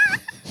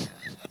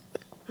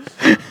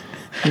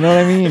 you know what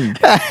I mean?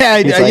 He's like-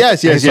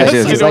 yes, he's like- I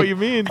he's know like, what you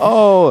mean.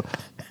 Oh,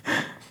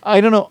 I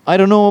don't know. I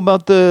don't know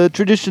about the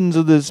traditions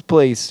of this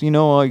place. You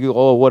know,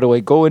 what do I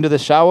go into the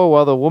shower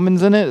while the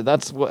woman's in it?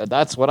 That's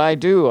what I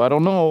do. I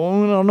don't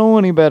know. I don't know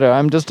any better.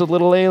 I'm just a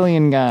little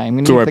alien guy. I'm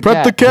gonna do eat I the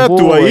pet the cat? cat?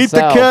 Do Oh, I eat it's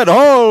the Alf. cat?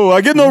 Oh,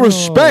 I get no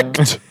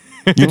respect.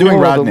 You're doing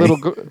Oh, Rodney.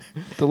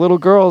 the little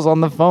girl's on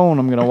the phone.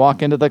 I'm gonna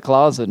walk into the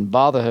closet and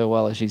bother her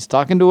while she's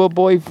talking to her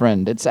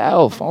boyfriend. It's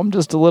Alf. I'm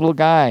just a little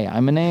guy.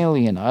 I'm an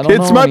alien. I don't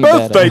know It's my any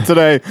birthday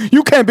better. today.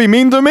 You can't be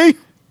mean to me.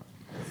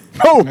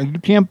 Oh, You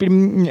can't be.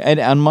 And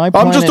on my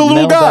planet, I'm just a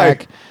little guy.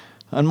 Meldak,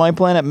 on my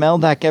planet,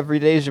 Meldak, every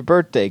day is your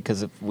birthday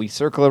because if we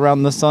circle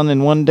around the sun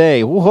in one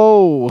day,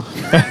 whoa!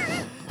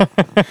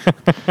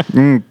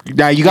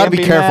 now you got to Can't be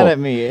be careful. mad at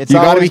me. It's you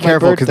got to always be my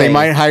careful because they birthday.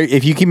 might hire.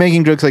 If you keep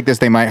making jokes like this,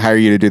 they might hire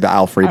you to do the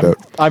Alf reboot.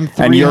 I'm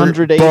And you're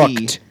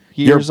 380 booked.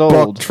 years You're old.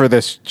 booked for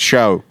this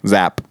show,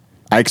 Zap.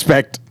 I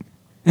expect.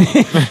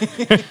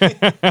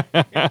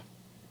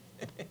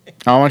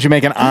 I want you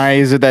making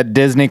eyes at that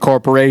Disney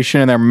Corporation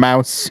and their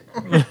mouse.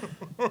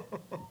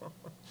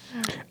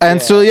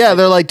 And so, yeah,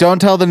 they're like, don't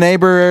tell the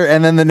neighbor.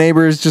 And then the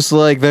neighbor is just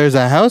like, there's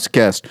a house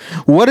guest.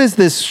 What is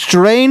this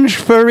strange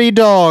furry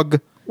dog?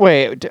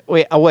 Wait,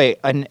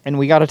 and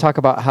we got to talk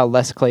about how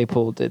Les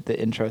Claypool did the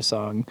intro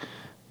song.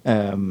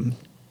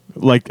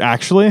 Like,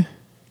 actually?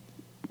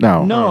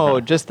 No. No,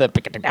 just the.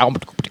 Just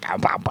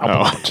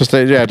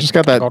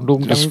got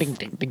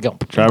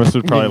that. Travis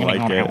would probably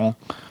like it.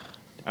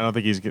 I don't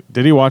think he's...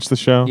 Did he watch the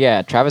show?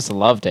 Yeah, Travis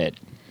loved it.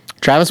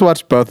 Travis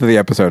watched both of the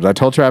episodes. I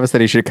told Travis that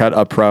he should cut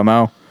a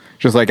promo,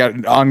 just like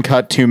an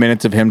uncut 2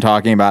 minutes of him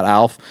talking about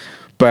Alf.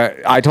 But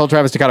I told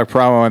Travis to cut a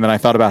promo, and then I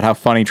thought about how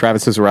funny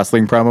Travis's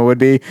wrestling promo would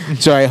be.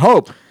 So I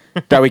hope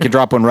that we can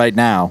drop one right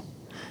now.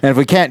 And if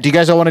we can't, do you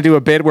guys all want to do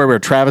a bit where we're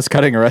Travis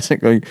cutting a wrestling?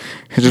 Like,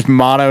 just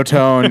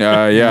monotone.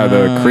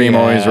 The cream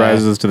always yeah.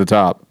 rises to the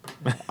top.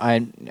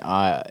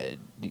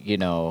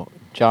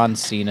 John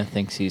Cena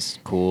thinks he's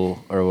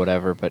cool or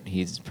whatever, but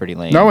he's pretty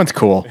lame. No one's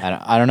cool.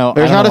 I don't know.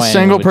 There's I don't not know a why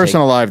single anyone would person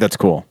take- alive that's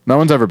cool. No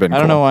one's ever been I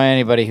don't cool. know why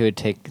anybody who would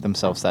take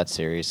themselves that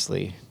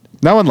seriously.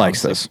 No one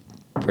likes this.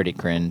 Pretty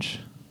cringe.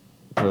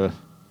 Ugh.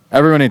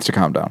 Everyone needs to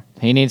calm down.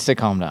 He needs to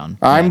calm down.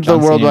 I'm the John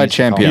Cena worldwide needs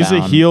to calm champion. He's a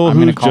down. heel I'm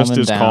who gonna calm just him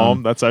is down.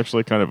 calm. That's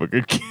actually kind of a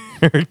good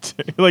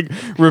character. He, like,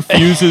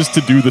 refuses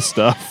to do the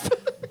stuff.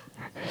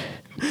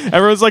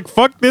 Everyone's like,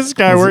 fuck this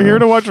guy. We're here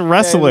to watch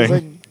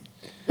wrestling.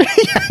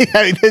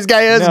 This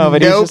guy has No,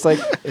 but no, he's just like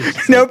it's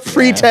just no like,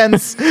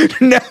 pretense,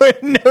 no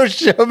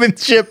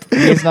showmanship.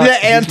 He's not- The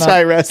he's not-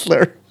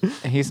 anti-wrestler.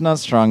 He's not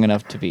strong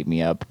enough to beat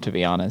me up. To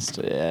be honest,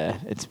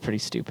 it's pretty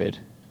stupid.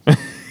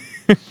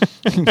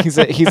 he's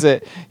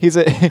a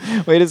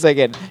wait a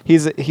second.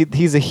 He's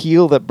a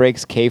heel that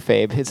breaks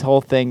kayfabe. His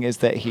whole thing is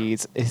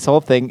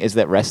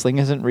that wrestling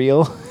isn't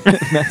real.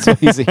 That's why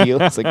he's a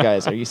heel. It's like,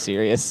 guys, are you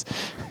serious?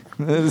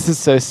 This is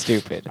so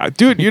stupid.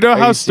 Dude, you know Are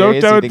how you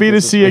stoked serious? I You would think be to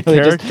this is see a really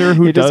just- character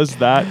who you just- does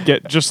that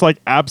get just like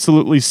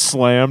absolutely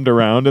slammed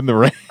around in the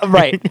ring.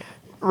 Right.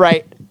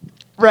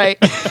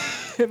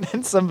 And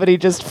then somebody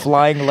just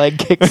flying leg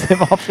kicks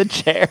him off the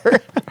chair.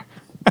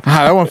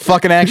 That one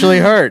fucking actually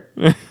hurt.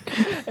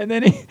 And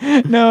then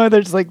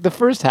there's like the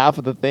first half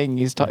of the thing.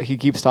 He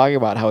keeps talking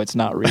about how it's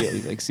not real.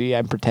 He's like, see,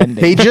 I'm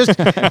pretending. He just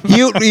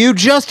you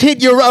just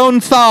hit your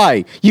own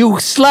thigh. You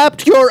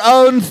slapped your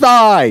own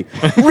thigh.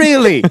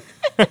 Really?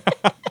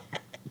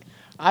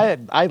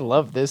 I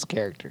love this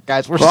character,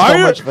 guys. We're Well, so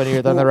much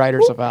funnier than the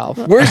writers of Alf.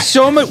 We're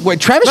so much. Wait,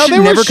 Travis No, should they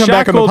were never come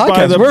back on the shackled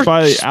by podcast. the- We're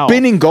by Alf.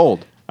 spinning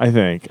gold. I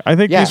think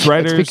these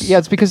writers.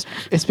 It's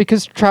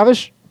because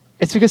Travis.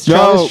 It's because No,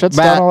 Travis shuts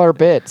Matt. down all our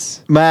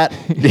bits. Matt,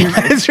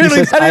 it's really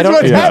says, that "I is don't-"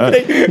 what's Yeah.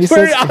 happening. He We're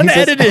says-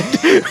 unedited.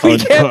 We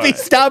can't be Uncut.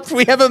 stopped.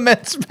 We have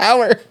immense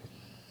power.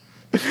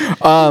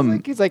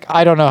 He's like,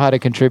 I don't know how to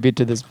contribute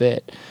to this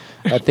bit.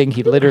 A thing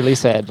he literally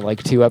said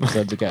like 2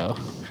 episodes ago.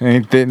 He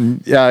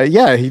didn't.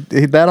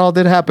 That all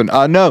did happen.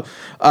 No,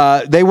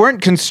 they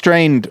weren't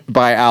constrained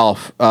by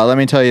Alf. Let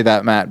me tell you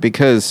that, Matt,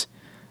 because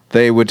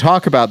they would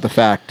talk about the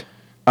fact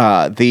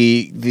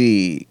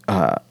the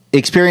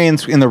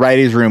experience in the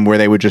writers' room where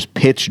they would just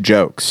pitch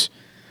jokes.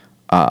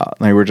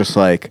 They were just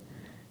like,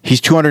 he's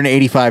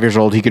 285 years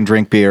old. He can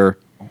drink beer.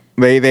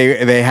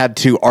 They had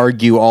to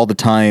argue all the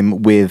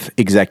time with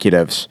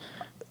executives.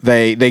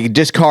 They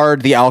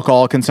discard the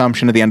alcohol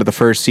consumption at the end of the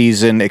first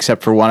season,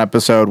 except for one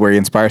episode where he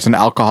inspires an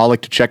alcoholic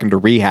to check into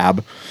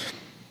rehab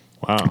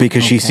Wow.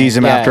 because she sees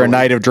him Yeah, after a it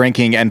night of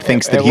drinking and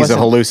thinks that it he's a wasn't-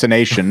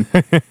 hallucination.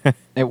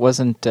 It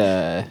wasn't.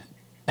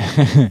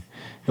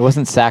 It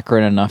wasn't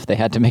saccharine enough. They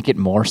had to make it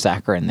more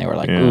saccharine. They were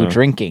like, Yeah. "Ooh,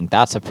 drinking.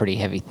 That's a pretty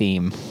heavy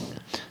theme.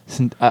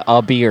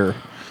 A beer.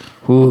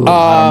 Ooh,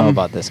 I don't know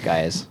about this,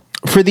 guys."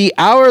 For the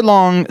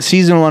hour-long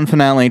season 1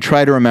 finale,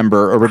 Try to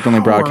Remember,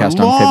 originally broadcast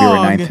on February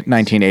 9th,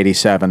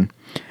 1987,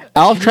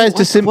 Alf tries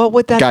to What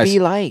would that Guys, be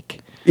like?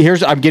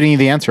 I'm giving you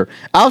the answer.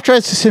 Alf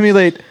tries to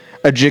simulate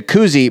a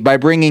jacuzzi by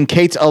bringing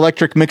Kate's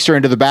electric mixer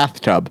into the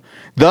bathtub,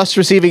 thus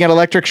receiving an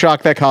electric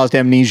shock that caused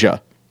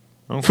amnesia.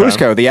 Okay.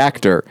 Fusco, the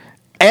actor,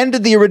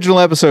 ended the original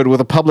episode with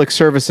a public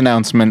service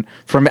announcement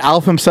from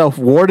Alf himself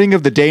warning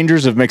of the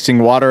dangers of mixing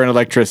water and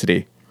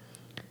electricity.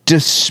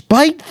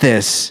 Despite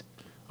this,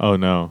 Oh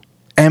no.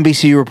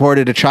 NBC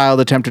reported a child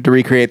attempted to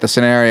recreate the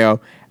scenario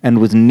and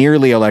was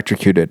nearly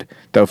electrocuted,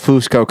 though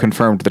Fusco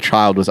confirmed the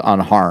child was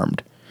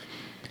unharmed.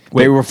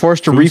 Wait, They were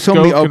forced to Fusco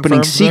refilm the opening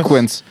confirmed this?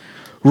 sequence,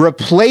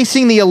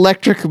 replacing the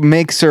electric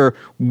mixer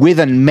with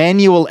a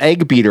manual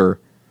egg beater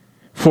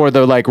for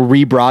the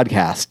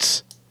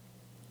rebroadcasts.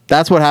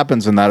 That's what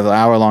happens in that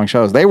hour-long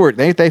shows.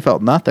 They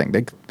felt nothing.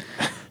 They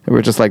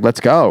were just like, let's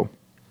go.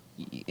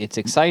 It's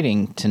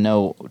exciting to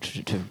know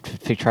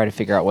to try to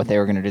figure out what they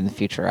were going to do in the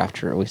future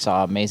after we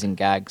saw amazing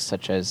gags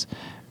such as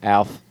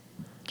Alf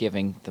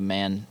giving the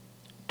man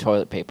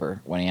toilet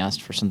paper when he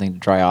asked for something to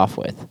dry off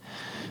with.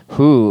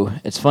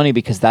 It's funny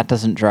because that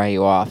doesn't dry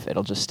you off.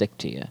 It'll just stick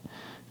to you.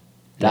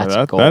 That's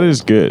gold. That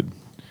is good.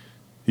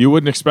 You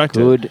wouldn't expect it.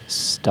 Good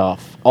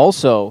stuff.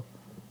 Also,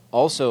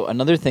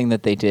 another thing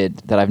that they did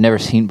that I've never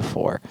seen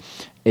before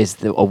is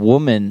a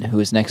woman who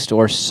was next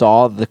door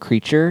saw the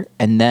creature,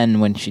 and then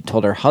when she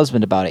told her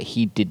husband about it,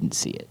 he didn't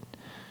see it.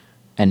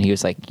 And he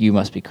was like, "You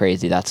must be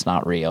crazy. That's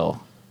not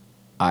real.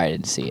 I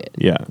didn't see it."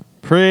 Yeah.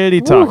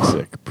 Pretty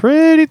toxic.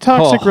 Pretty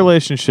toxic Oh.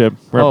 relationship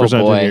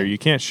represented boy. here. You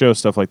can't show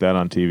stuff like that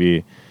on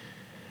TV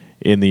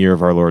in the year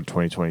of our Lord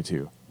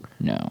 2022.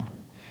 No.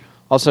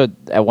 Also,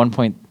 at one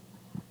point,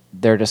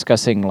 they're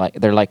discussing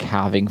they're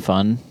having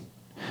fun.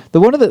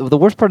 The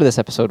worst part of this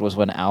episode was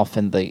when Alf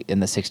and the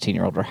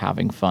 16-year-old were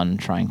having fun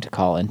trying to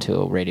call into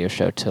a radio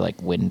show to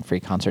win free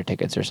concert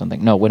tickets or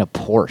something. No, win a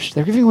Porsche.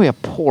 They're giving away a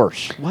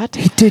Porsche. What?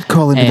 He did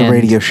call into the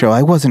radio show.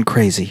 I wasn't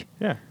crazy.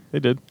 Yeah, they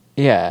did.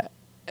 Yeah,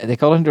 they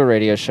called into a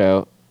radio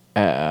show.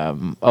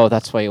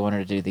 That's why you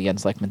wanted to do the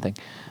Jens Lekman thing.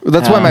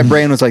 That's why my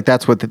brain was like,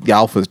 that's what the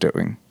Alf was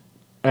doing.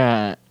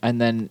 And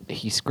then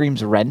he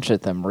screams wrench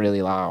at them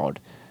really loud,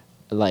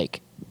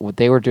 like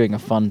they were doing a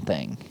fun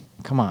thing.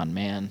 Come on,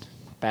 man.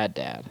 Bad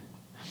dad.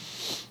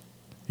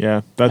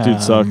 Yeah, that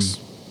dude sucks.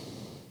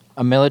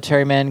 A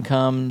military man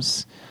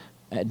comes,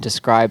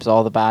 describes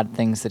all the bad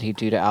things that he'd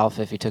do to Alf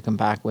if he took him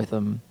back with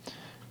him,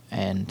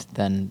 and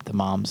then the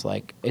mom's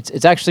like,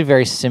 it's actually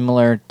very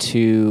similar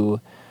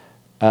to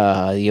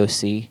the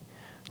OC,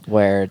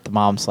 where the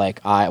mom's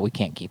like, we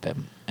can't keep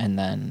him, and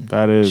then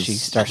she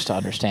starts to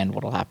understand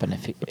what'll happen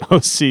if he.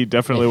 OC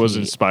definitely was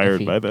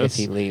inspired by this. If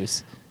he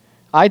leaves,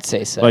 I'd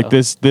say so. Like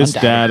this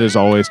Undoubtedly. dad is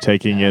always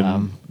taking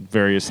in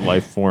various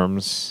life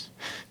forms.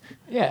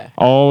 Yeah.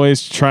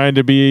 Always trying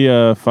to be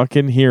a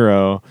fucking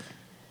hero.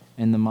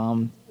 And the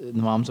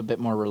mom's a bit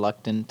more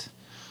reluctant,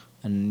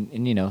 and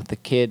the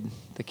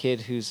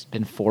kid who's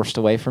been forced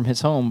away from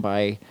his home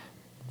by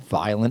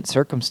violent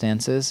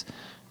circumstances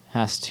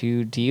has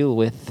to deal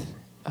with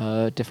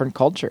a different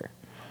culture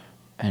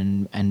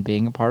and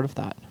being a part of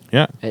that.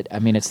 Yeah. It's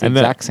the And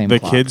exact same the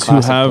plot, kids who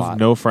classic have plot.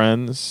 no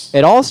friends.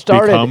 It all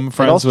started become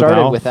friends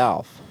with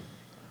Alf.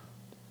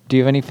 Do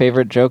you have any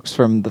favorite jokes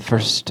from the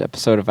first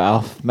episode of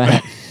Alf,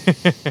 Matt?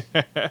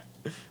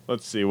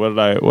 Let's see. What did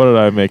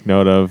I make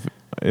note of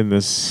in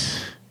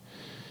this?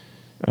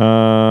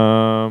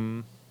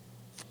 Nope.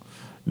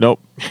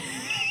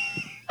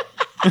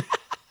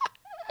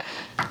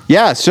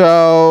 Yeah,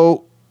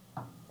 so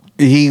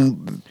he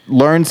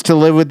learns to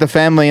live with the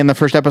family in the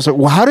first episode.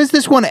 Well, how does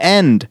this one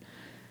end?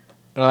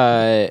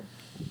 Well,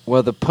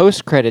 the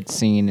post-credit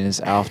scene is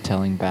Alf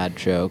telling bad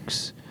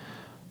jokes.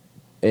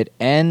 It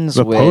ends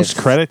The with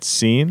post-credits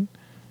scene?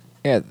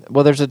 Yeah.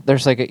 Well, there is.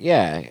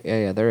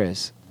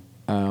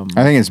 I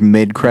think it's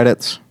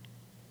mid-credits.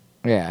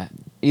 Yeah.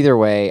 Either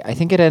way, I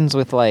think it ends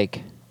with I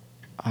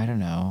don't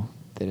know.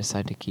 They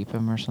decide to keep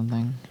him or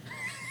something.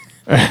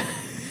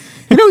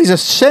 He's a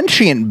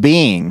sentient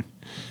being.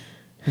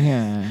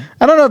 Yeah.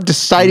 I don't know if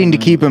deciding to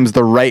keep him is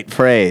the right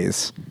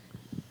phrase.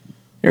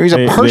 He's a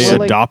They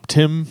person. adopt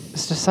him.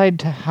 Let's decide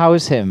to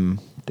house him.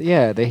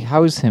 Yeah, they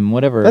house him.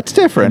 Whatever. That's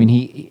different. I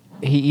mean,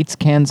 he eats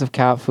cans of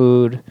cat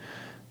food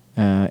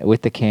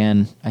with the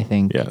can. I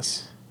think.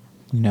 Yes.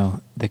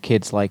 The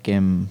kids like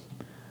him.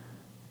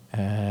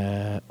 You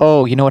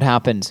know what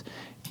happens?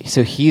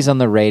 So he's on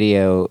the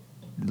radio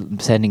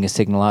sending a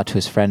signal out to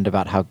his friend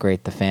about how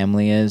great the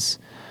family is.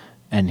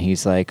 And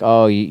he's like,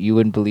 "Oh, you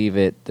wouldn't believe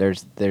it.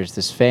 There's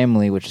this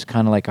family which is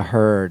kind of like a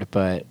herd,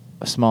 but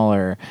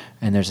smaller.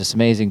 And there's this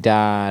amazing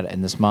dad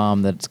and this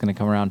mom that's going to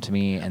come around to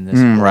me, and this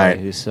boy right.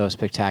 who's so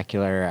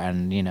spectacular."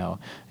 And and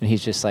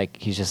he's just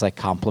like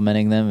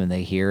complimenting them, and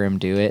they hear him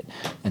do it.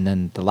 And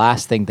then the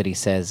last thing that he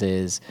says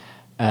is,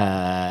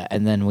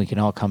 and then we can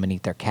all come and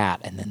eat their cat.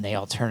 And then they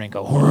all turn and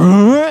go,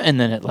 and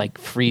then it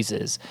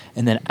freezes.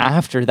 And then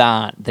after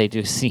that, they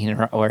do a scene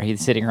where he's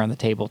sitting around the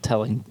table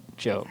telling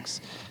jokes.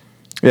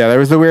 Yeah, there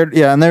was the weird.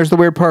 Yeah, and there's the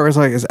weird part where it's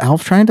like, is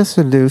Alf trying to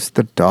seduce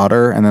the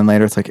daughter? And then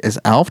later it's like, is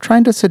Alf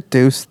trying to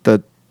seduce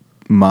the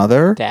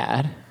mother?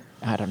 Dad.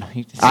 I don't know.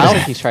 He seems Alf-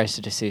 like he tries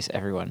to seduce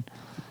everyone.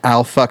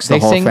 Alf fucks the They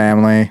whole sing-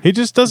 family. He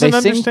just doesn't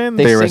understand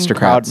They The sing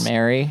aristocrats. Proud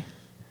Mary.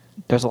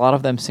 There's a lot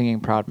of them singing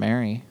Proud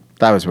Mary.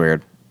 That was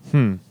weird.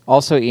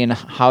 Also, Ian,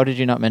 how did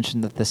you not mention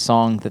that the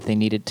song that they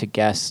needed to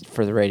guess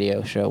for the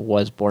radio show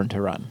was Born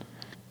to Run?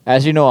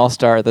 As you know,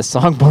 All-Star, the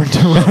song Born to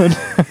Run.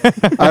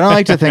 I don't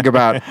like to think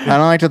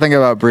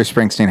about Bruce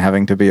Springsteen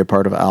having to be a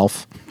part of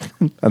Alf.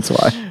 That's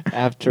why.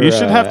 after You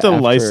should have to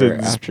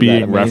license after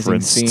being that amazing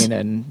referenced. scene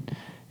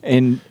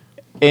and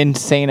in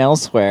St.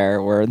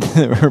 Elsewhere where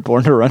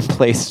Born to Run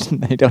plays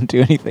and they don't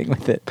do anything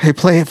with it. They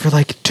play it for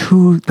like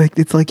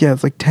it's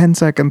like 10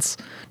 seconds.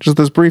 Just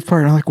this brief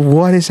part. And I'm like,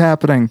 what is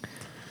happening?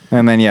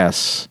 And then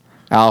yes,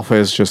 Alf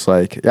is just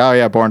like, oh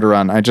yeah, Born to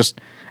Run.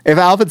 If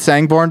Alf had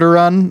sang Born to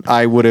Run,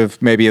 I would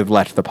have maybe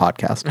left the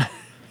podcast.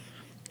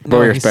 But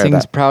we were he spared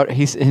sings that. Proud.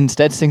 He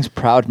instead sings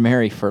Proud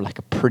Mary for like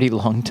a pretty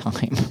long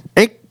time.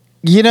 A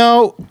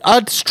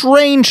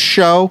strange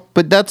show,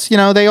 but that's,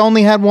 they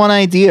only had one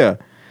idea.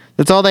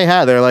 That's all they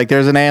had. They're like,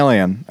 there's an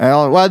alien.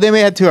 Well, they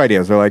may have two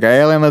ideas. They're like, an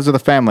alien lives with a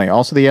family.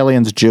 Also, the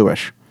alien's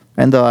Jewish.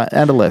 And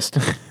a list.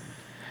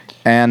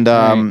 And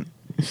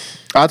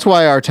that's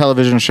why our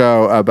television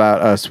show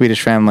about a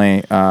Swedish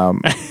family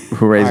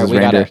who raises we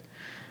reindeer.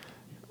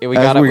 We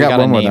gotta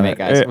one more name than it,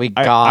 guys. We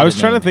got. I was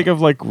trying to think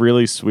of like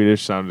really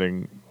Swedish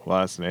sounding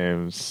last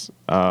names.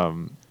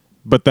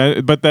 But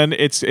then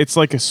it's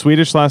like a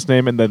Swedish last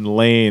name and then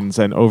lanes,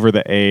 and over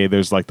the A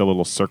there's like the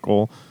little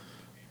circle.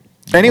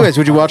 Anyways,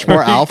 would you watch more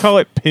You Alf? call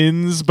it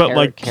pins, but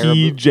like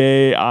Caribou.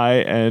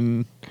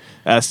 PJINSS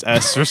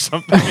or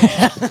something.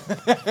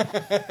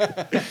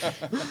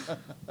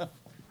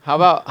 How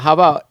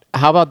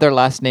about their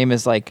last name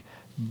is like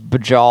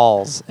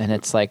Bajals and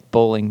it's like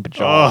bowling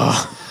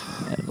Bajals.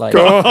 Like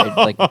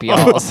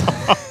Bjals.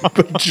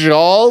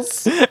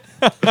 Bajals?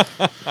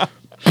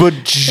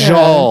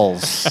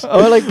 Bajals.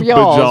 Oh, like Bjals,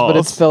 but Bajals.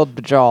 it's spelled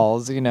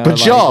Bajals. You know,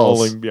 Bajals.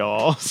 Bowling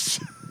balls.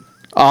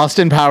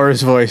 Austin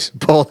Powers voice,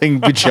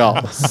 bowling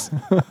Bajals.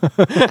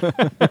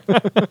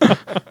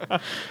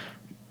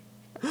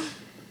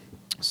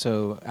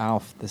 So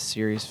Alf, the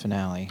series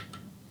finale.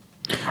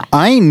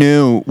 I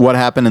knew what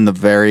happened in the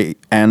very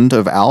end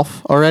of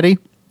Alf already.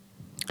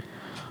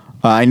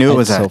 I knew it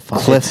was a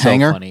cliffhanger. It's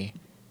so funny.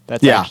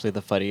 That's Yeah. actually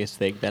the funniest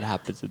thing that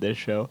happens in this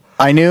show.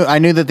 I knew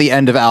that the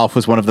end of Alf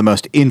was one of the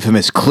most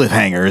infamous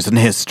cliffhangers in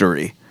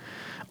history.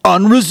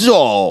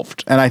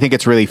 Unresolved. And I think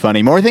it's really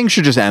funny. More things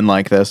should just end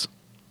like this.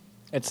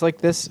 It's like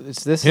this.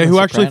 It's this. Yeah, in who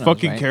The actually Sopranos,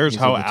 fucking right? cares These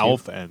how are the two.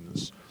 Alf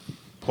ends,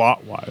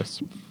 plot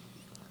wise?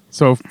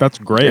 So that's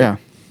great. Yeah.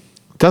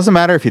 Doesn't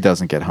matter if he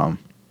doesn't get home.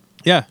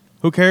 Yeah,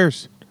 who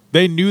cares?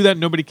 They knew that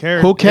nobody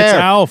cared. Who cares?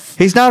 It's Alf.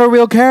 He's not a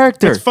real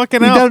character. It's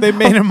fucking He Alf. doesn't- They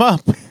made him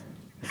up.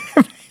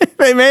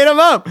 They made him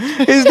up.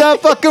 He's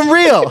not fucking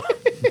real.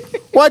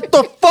 What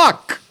the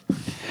fuck?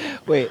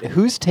 Wait,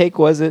 whose take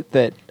was it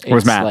that it's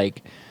was Matt.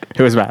 like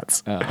It was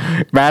Matt's. Oh.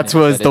 Matt's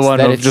was that the it's- one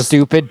that of it's just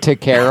stupid to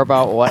care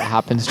about what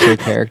happens to a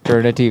character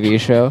in a TV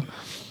show?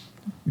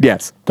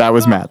 yes, that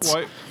was Matt's.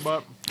 What?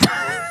 But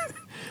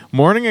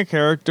mourning a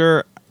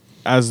character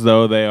as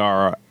though they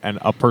are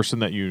a person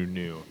that you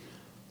knew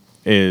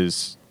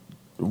is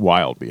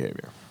wild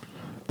behavior.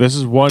 This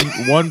is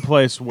one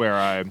place where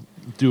I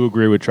do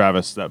agree with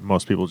Travis that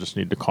most people just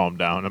need to calm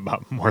down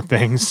about more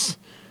things.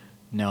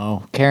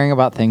 No, caring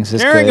about things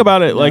is Caring good.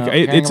 about it, No, like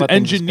caring it's about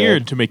things is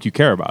engineered good. to make you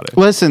care about it.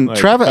 Listen, Like,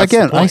 Travis. that's the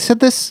Again, I point. said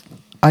this.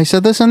 I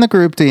said this in the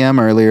group DM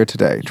earlier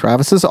today.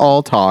 Travis is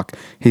all talk.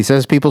 He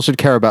says people should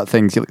care about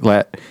things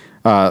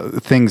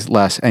things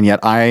less, and yet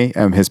I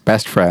am his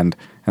best friend,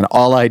 and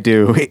all I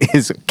do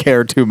is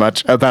care too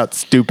much about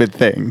stupid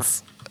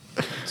things.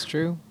 It's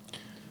true.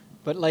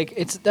 But like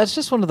that's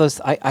just one of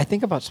those I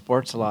think about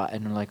sports a lot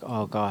and I'm like,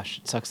 oh gosh,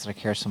 it sucks that I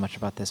care so much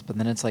about this. But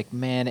then it's like,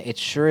 man, it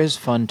sure is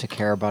fun to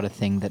care about a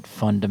thing that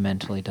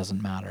fundamentally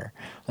doesn't matter.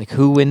 Like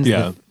who wins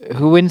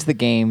the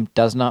game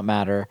does not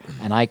matter,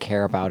 and I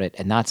care about it,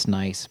 and that's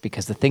nice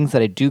because the things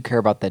that I do care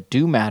about that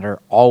do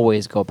matter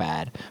always go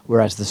bad,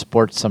 whereas the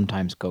sports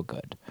sometimes go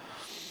good.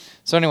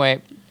 So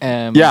anyway,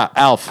 Yeah,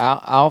 Alf.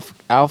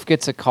 Alf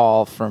gets a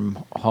call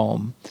from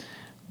home.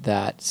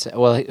 That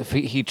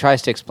he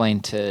tries to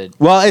explain to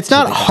Well, it's to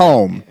not the guy.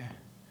 home.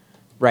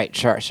 Right,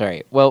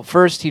 sorry. Well,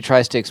 first he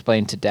tries to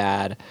explain to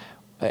Dad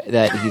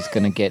that he's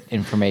going to get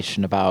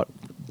information about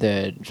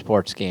the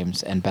sports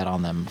games and bet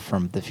on them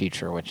from the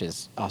future, which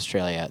is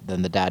Australia.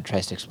 Then the dad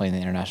tries to explain the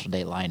international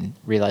date line,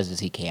 realizes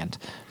he can't,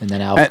 and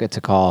then Alf gets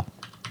a call.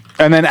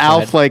 And then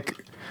Alf ahead. like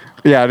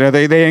Yeah, no,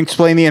 they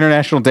explain the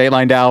international date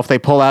line to Alf. They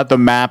pull out the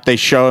map. They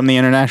show him the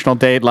international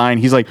date line.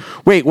 He's like,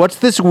 wait, what's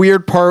this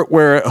weird part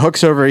where it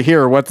hooks over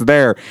here? What's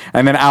there?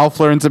 And then Alf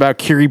learns about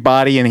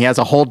Kiribati, and he has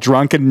a whole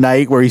drunken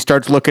night where he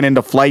starts looking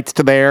into flights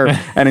to there.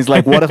 And he's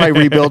like, what if I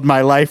rebuild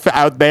my life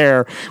out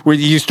there? Where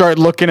you start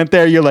looking at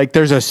there, you're like,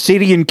 there's a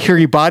city in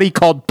Kiribati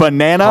called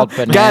Banana. Called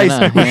Banana.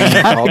 Guys, we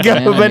Yeah, gotta called go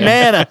to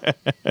Banana,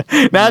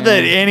 Banana. Not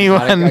that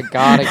anyone... I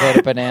gotta go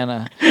to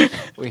Banana.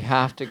 We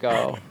have to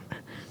go.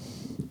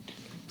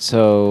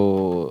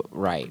 So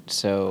right.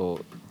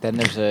 So then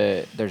there's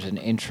an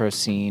intro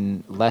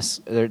scene.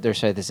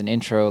 There's an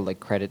intro like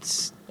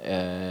credits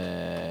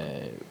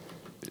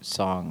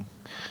song.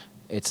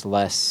 It's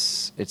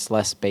less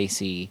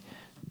bassy,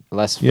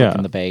 less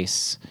flicking the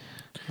bass,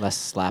 less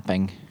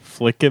slapping.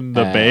 Flicking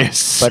the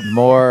bass. But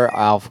more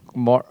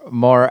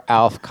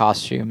Alf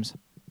costumes.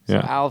 So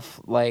Yeah. Alf's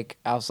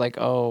like,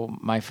 oh,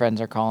 my friends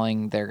are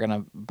calling. They're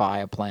gonna buy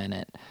a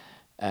planet.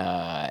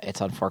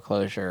 It's on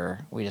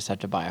foreclosure. We just have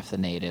to buy off the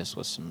natives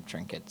with some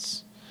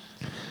trinkets.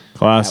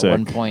 Classic. At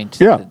one point,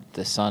 Yeah.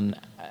 the son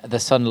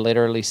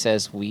literally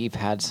says, "We've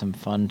had some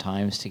fun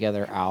times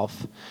together,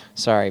 Alf."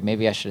 Sorry,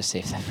 maybe I should have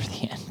saved that for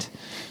the end.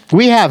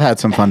 We have had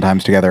some fun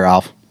times together,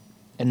 Alf.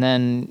 And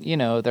then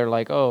they're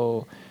like,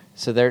 oh,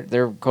 so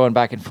they're going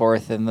back and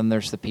forth, and then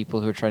there's the people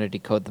who are trying to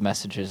decode the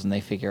messages, and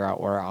they figure out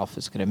where Alf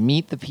is going to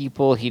meet the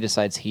people. He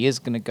decides he is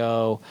going to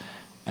go.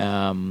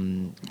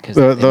 Because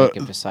they make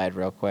him decide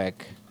real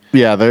quick.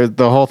 Yeah,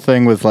 the whole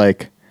thing with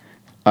like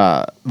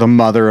the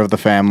mother of the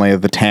family,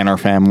 of the Tanner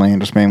family,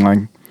 and just being like,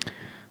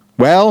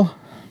 well,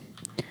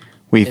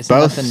 we've Isn't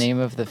both... that the name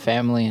of the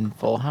family in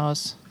Full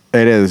House?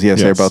 It is, yes,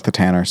 they're Yes. both the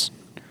Tanners.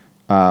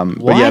 But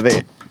What? yeah,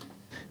 they...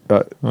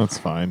 That's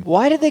fine.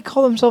 Why did they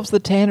call themselves the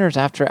Tanners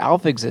after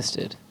Alf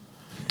existed?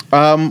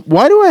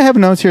 why do I have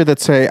notes here that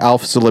say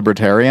Alf's a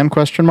libertarian,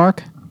 question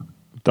mark?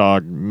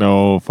 Dog,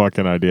 no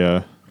fucking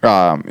idea.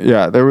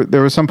 Yeah,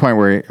 there was some point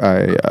where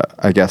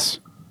I guess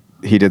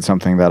he did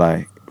something that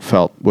I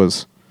felt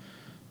was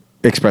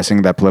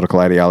expressing that political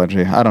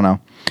ideology. I don't know.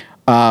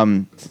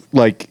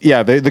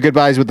 The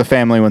goodbyes with the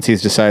family once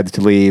he's decided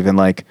to leave, and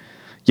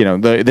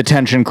the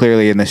tension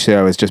clearly in the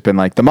show has just been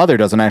like the mother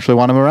doesn't actually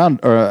want him around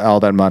all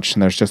that much,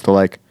 and there's just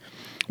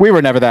we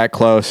were never that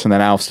close, and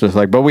then Alf's just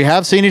like, but we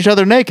have seen each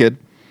other naked,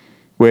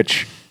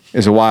 which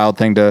is a wild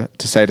thing to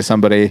say to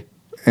somebody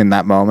in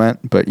that moment,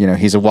 but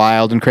he's a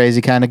wild and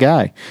crazy kind of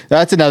guy.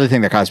 That's another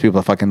thing that caused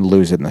people to fucking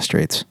lose it in the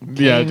streets.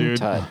 Yeah, King dude.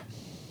 Tut.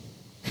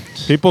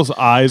 People's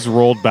eyes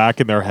rolled back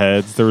in their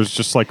heads. There was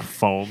just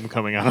foam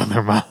coming out of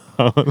their mouths.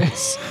 I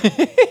just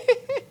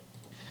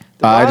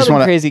Wild and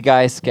want to. Crazy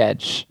Guy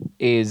sketch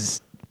it's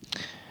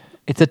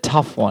a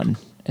tough one.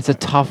 It's a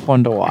tough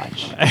one to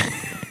watch.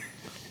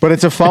 But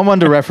it's a fun one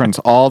to reference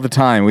all the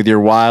time with your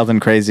wild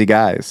and crazy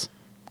guys.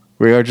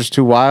 We are just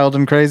two wild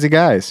and crazy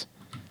guys.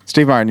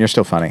 Steve Martin, you're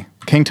still funny.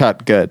 King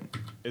Tut, good.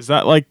 Is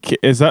that like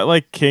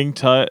King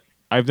Tut?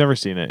 I've never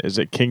seen it. Is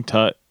it King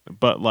Tut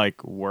but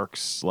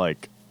works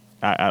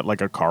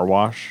at a car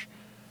wash?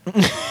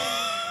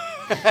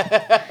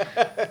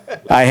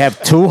 I have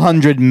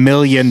 $200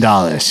 million.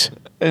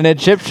 An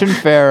Egyptian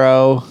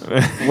pharaoh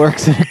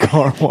works in a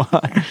car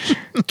wash.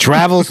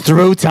 Travels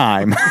through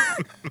time.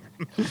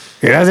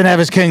 He doesn't have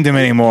his kingdom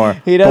anymore.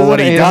 He but doesn't- what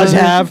he he does doesn't-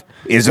 have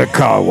is a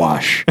car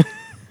wash.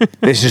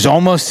 This is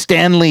almost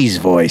Stan Lee's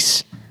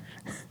voice.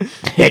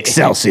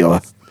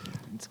 Excelsior.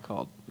 It's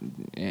called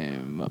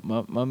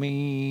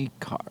Mummy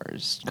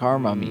Cars. Car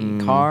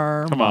Mummy.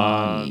 Car Come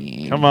on.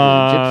 Mummy. Come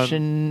on.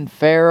 Egyptian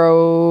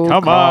pharaoh.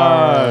 Come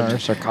car on.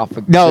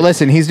 Sarcophagus. No,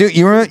 listen. He's doing.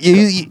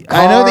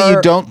 I know that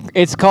you don't.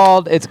 It's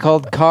called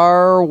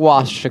Car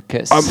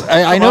Washicus.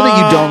 I know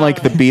that you don't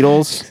like the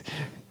Beatles.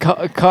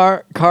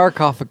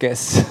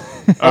 Carcophagus.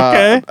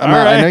 Okay. All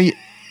right. I know you.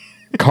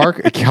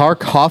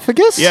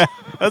 Carcophagus? Yeah,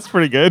 that's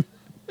pretty good.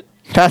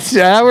 That's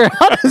we're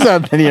onto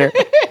something here.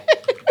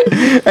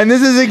 And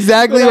this is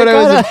exactly what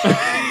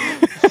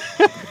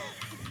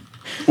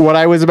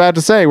I was about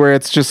to say, where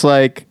it's just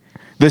like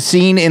the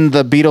scene in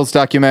the Beatles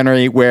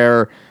documentary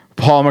where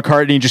Paul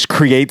McCartney just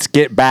creates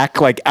Get Back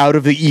out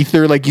of the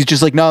ether, he's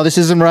just like, no, this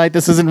isn't right,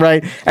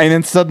 and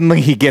then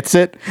suddenly he gets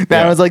it.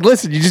 Then I was like,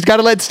 listen, you just got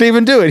to let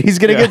Steven do it. He's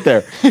gonna get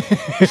there.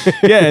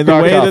 Yeah, and the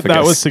way that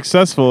Sarcophagus. was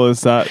successful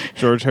is that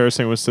George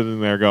Harrison was sitting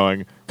there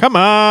going, "Come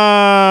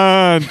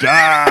on,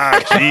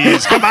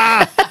 jeez, come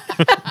on."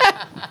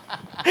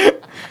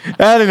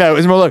 I don't know. It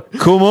was more like,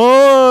 come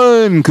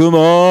on, come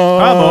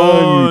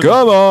on,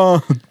 come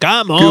on,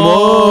 Come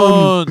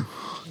on.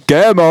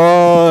 come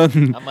on.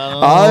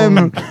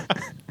 I'm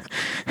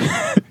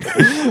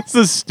It's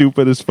the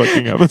stupidest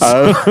fucking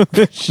episode.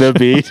 the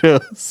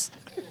Beatles.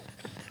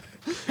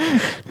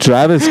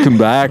 Travis, come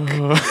back.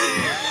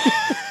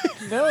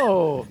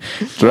 No.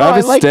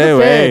 Travis, stay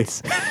away.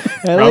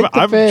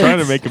 I'm trying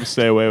to make him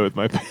stay away with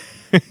my.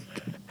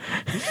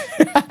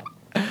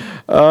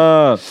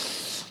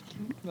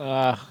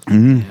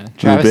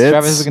 Travis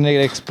bits. is going to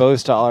get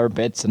exposed to all our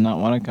bits and not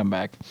want to come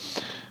back.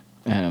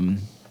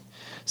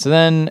 So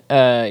then,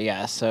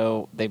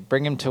 so they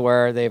bring him to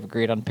where they've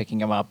agreed on picking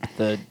him up.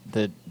 The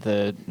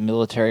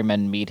military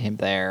men meet him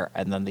there,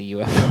 and then the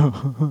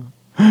UFO,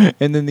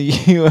 and then the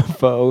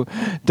UFO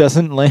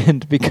doesn't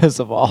land because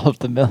of all of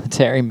the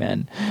military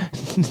men.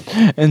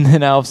 And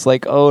then Alf's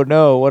like, "Oh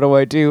no, what do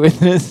I do?" And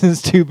this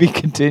is to be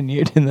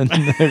continued. And then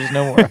there's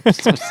no more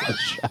episodes of the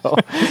show.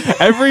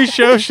 Every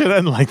show should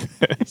end like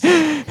this.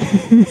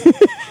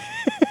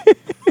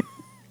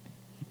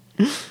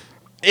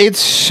 It's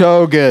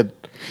so good.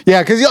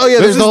 Yeah, because This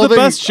there's is the whole the thing,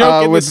 best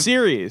joke in the with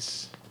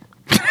series.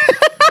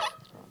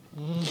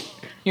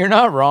 You're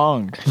not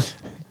wrong.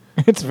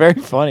 It's very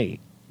funny.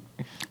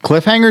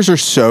 cliffhangers are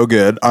so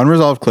good.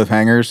 Unresolved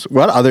cliffhangers.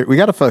 What other? We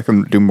got to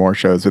fucking do more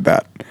shows with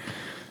that.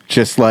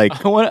 Just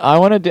like I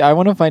want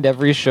to find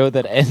every show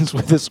that ends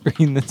with a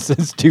screen that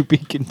says "to be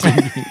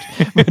continued,"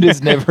 but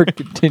is never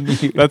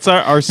continued. That's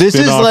our This is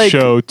spin-off like-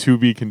 show to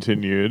be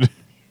continued.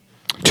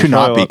 to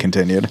not probably be lot-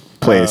 continued,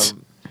 please.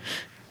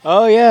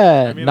 Oh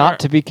yeah, mean, not our-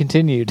 to be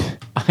continued.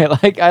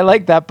 I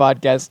like that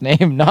podcast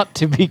name, not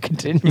to be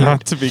continued.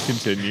 Not to be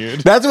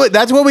continued.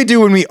 That's what we do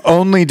when we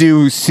only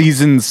do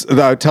seasons,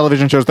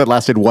 television shows that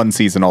lasted one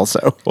season.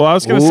 Also, Well, I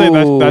was gonna say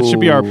that should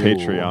be our Ooh.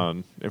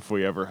 Patreon if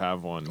we ever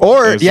have one.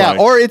 or It's yeah, like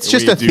or it's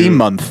just we a do- theme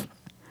month.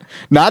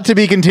 Not to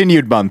be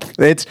continued month.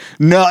 It's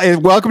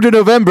welcome to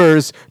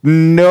November's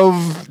no.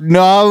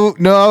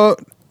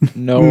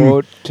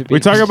 No, to be We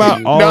talk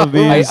about continued. all of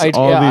these I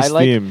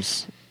like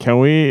themes. Can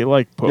we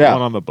like put Yeah.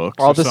 one on the books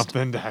All or this-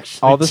 something to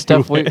actually all the do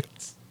stuff we. it?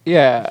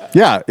 Yeah.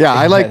 Yeah,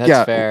 I like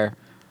That's fair.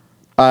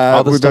 all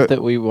All the stuff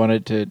that we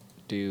wanted to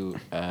do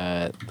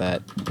that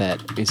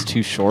is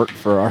too short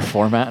for our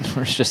format.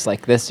 Where it's just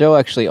like this show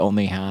actually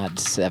only had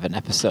 7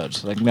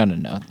 episodes. Like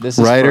no. This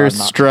is for our writers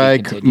not to be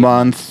strike continued.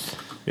 month.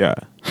 Yeah.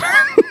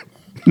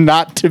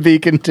 Not to be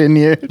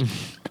continued.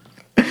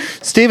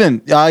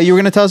 Steven, you were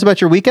going to tell us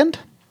about your weekend?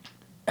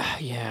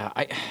 Yeah,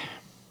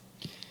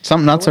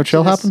 Something not so went to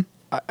chill this- happened?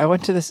 I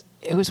went to this.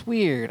 It was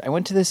weird. I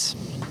went to this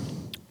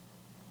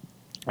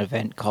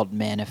event called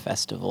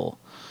Manifestival.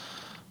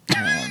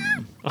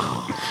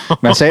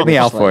 Now say it in the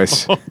Alf Like-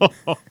 voice.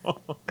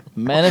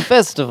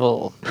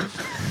 Manifestival.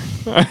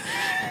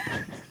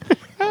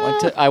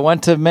 I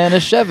went to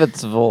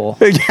Manischewitsville.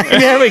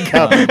 There we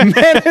go.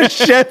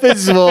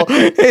 Manischewitsville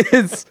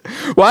is.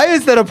 Why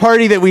is that a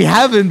party that we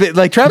haven't been?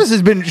 Like Travis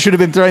should have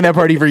been throwing that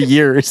party for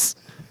years.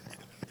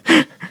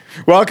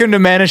 Welcome to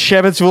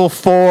Manischewitsville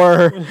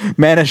 4,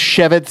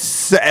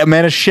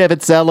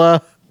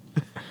 Manischewitzella.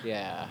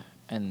 Yeah,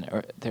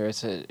 and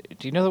there's a.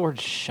 Do you know the word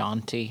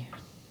shanty?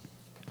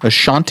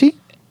 Ashanti?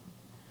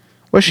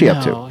 What's she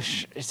up to? No,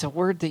 it's a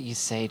word that you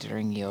say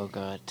during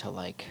yoga to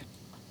like.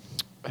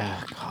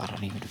 Oh God, I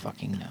don't even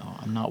fucking know.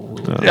 I'm not woo.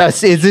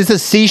 Is this a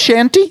sea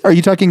shanty? Are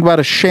you talking about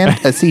a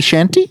sea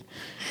shanty?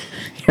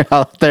 You're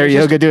out there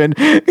yoga doing.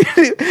 Can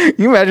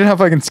you imagine how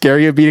fucking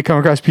scary it'd be to come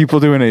across people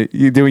doing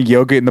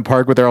yoga in the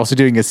park, but they're also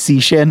doing a sea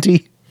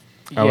shanty?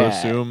 I would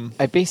assume.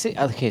 I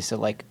basically so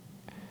like,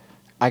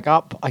 I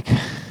got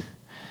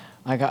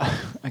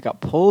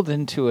pulled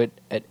into it.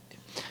 I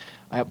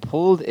got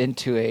pulled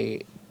into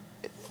a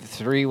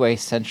 3-way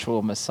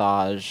sensual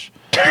massage.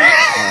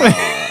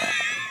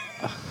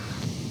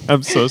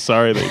 I'm so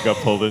sorry that you got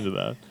pulled into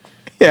that.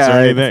 Yeah. Is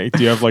there anything?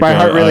 Do you have like My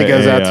heart really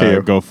goes out to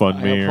you.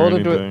 GoFundMe I or pulled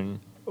into it. anything?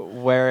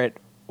 where it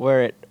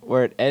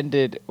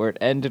ended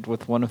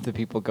with one of the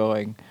people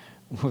going,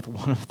 with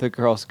one of the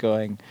girls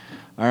going,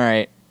 all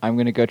right, I'm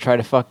gonna go try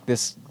to fuck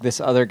this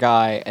other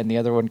guy, and the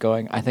other one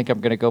going, I think I'm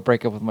gonna go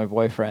break up with my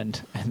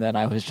boyfriend. And then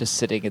I was just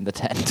sitting in the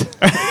tent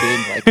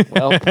being like,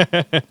 well,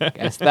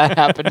 guess that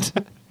happened.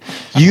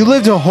 You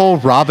lived a whole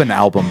Robin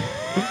album.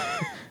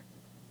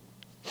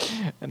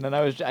 And then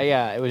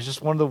it was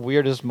just one of the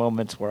weirdest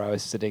moments where I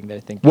was sitting there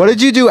thinking, What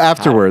did you do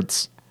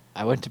afterwards?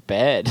 I went to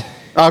bed.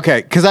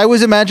 Okay, because I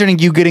was imagining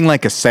you getting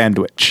like a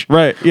sandwich.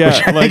 Right, yeah.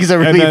 Which I think is a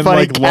and really then,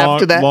 funny like, cap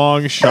to that.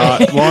 long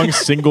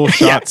single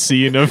shot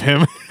scene of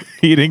him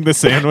eating the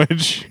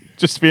sandwich.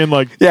 Just being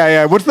like,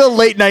 Yeah. What's the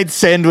late night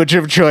sandwich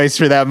of choice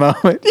for that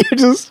moment? You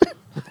just.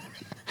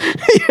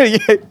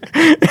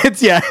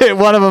 It's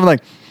one of them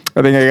like,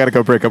 I think I gotta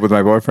go break up with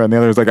my boyfriend. The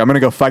other is like, I'm gonna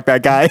go fuck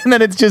that guy, and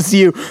then it's just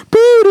you,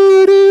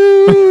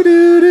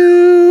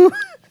 boo-doo-doo-doo-doo,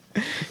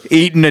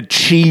 eating a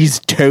cheese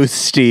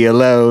toasty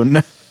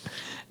alone.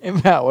 Hey,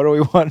 Matt, what do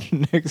we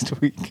want next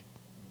week?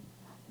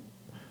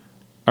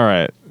 all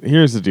right,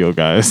 here's the deal,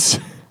 guys.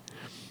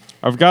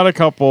 I've got a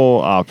couple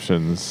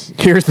options.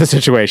 Here's the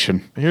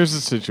situation. Here's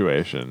the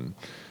situation.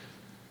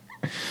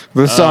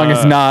 The song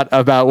is not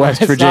about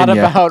West It's Virginia.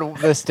 not about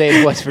the state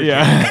of West Virginia.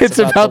 Yeah. It's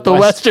about the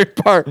western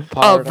part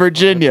of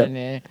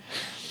Virginia.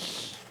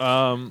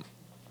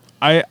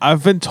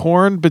 I've been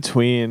torn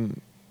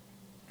between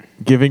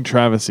giving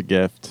Travis a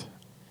gift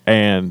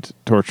and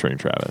torturing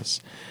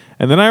Travis.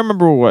 And then I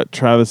remember what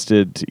Travis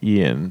did to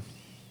Ian.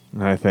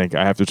 And I think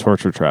I have to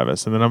torture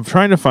Travis. And then I'm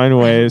trying to find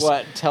ways.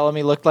 What? Tell him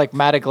he looked like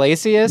Matt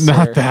Iglesias?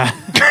 Not or-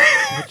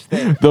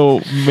 that.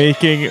 Though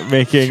making I'm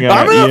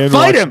gonna Ian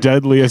fight watch him.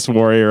 Deadliest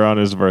Warrior on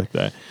his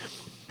birthday.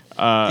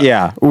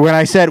 Yeah. When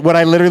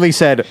I literally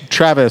said,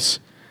 Travis,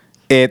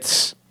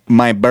 it's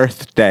my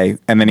birthday.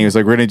 And then he was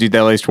like, we're going to do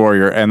Deadliest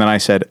Warrior. And then I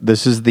said,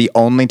 this is the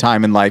only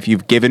time in life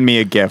you've given me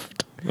a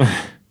gift.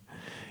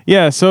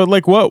 Yeah, so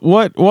like what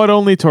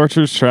only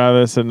tortures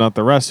Travis and not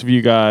the rest of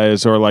you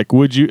guys, or like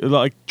would you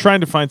like trying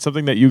to find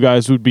something that you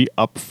guys would be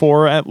up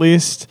for at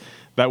least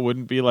that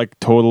wouldn't be like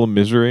total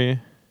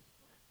misery?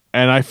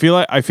 And I feel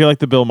like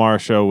the Bill Maher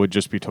show would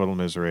just be total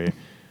misery.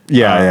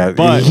 Yeah.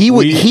 But he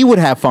would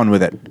have fun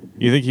with it.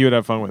 You think he would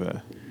have fun with it?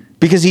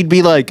 Because he'd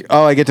be like,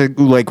 oh, I get to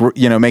like,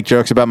 make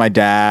jokes about my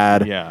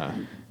dad. Yeah.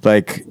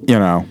 Like,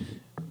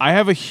 I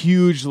have a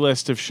huge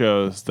list of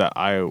shows that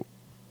I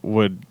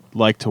would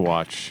like to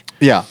watch.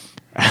 Yeah.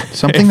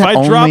 Something if that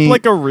I drop only...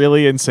 like a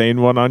really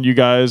insane one on you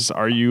guys,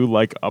 are you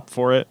like up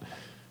for it?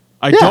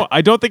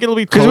 I don't think it'll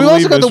be totally we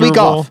also got the week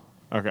miserable. off.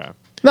 Okay.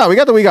 No, we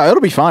got the week off.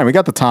 It'll be fine. We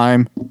got the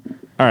time.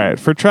 All right.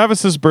 For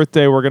Travis's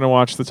birthday, we're going to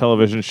watch the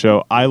television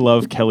show I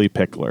Love Kelly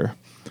Pickler.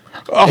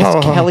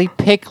 Is Kelly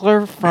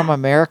Pickler from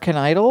American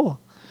Idol?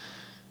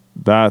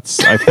 That's,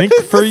 I think,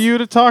 for you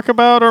to talk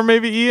about, or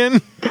maybe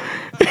Ian.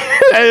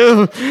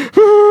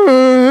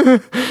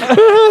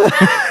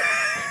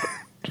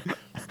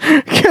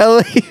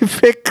 Kelly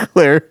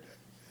Pickler.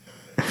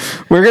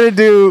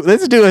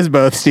 Let's do us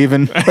both,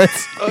 Steven.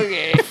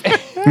 Okay.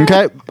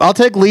 Okay, I'll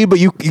take lead, but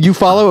you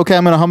follow. Okay,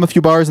 I'm going to hum a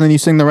few bars and then you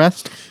sing the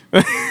rest.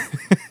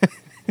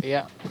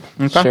 Yeah.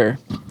 Okay. Sure.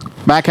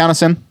 Matt, count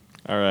us in.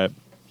 All right.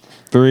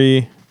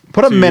 3.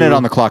 Put a 2, minute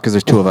on the clock because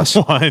there's two of us.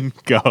 1,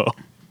 go.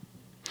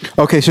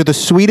 Okay, so the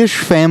Swedish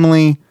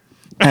family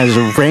has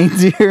a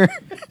reindeer.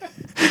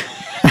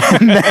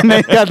 And then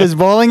they got this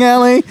bowling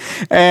alley,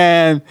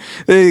 and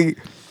they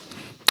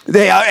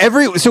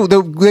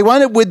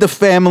wind up with the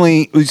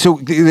family. So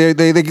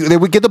they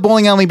would get the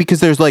bowling alley because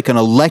there's like an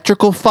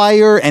electrical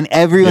fire and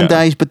everyone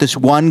dies, but this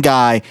one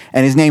guy,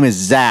 and his name is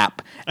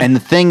Zap. And the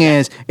thing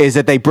is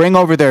that they bring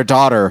over their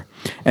daughter,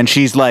 and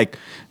she's like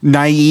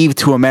naive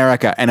to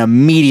America, and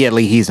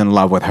immediately he's in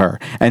love with her,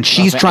 and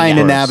she's trying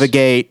to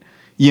navigate.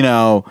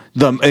 The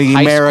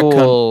High American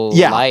school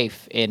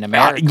life in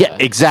America. yeah,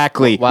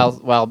 exactly. While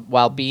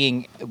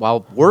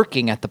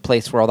working at the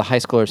place where all the high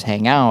schoolers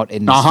hang out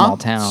in the small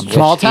town,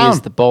 which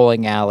is the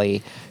bowling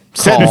alley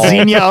Set in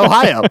Xenia,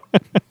 Ohio.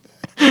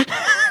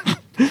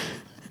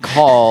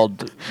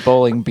 called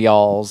Bowling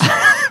Bialls.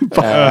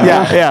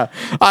 Yeah.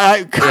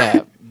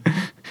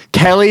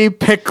 Kelly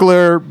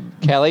Pickler.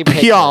 Kelly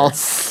Pickler.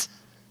 Pials.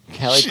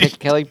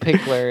 Kelly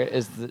Pickler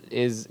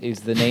is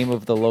the name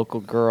of the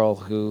local girl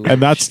who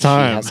And that's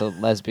time. she has a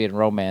lesbian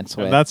romance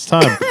with. And that's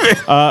time.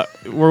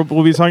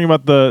 We'll be talking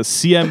about the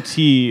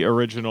CMT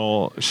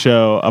original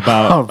show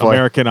about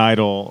American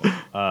Idol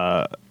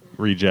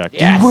reject.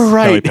 Yes. You were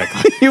right. Kelly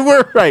Pickler. You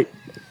were right.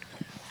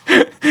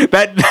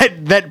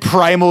 That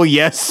primal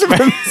yes.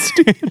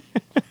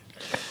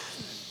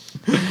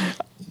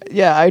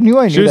 Yeah, I knew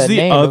She was that the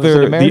name. It was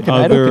an American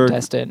Idol other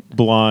contestant.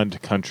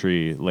 blonde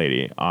country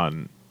lady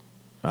on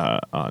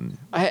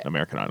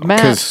American Idol. Matt,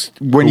 Because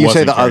when Who you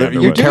say wasn't the Carrie other,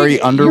 Underwood? you're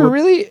Carrie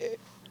Underwood.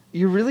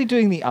 You're really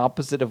doing the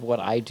opposite of what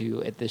I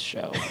do at this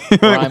show.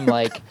 Where I'm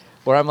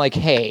like,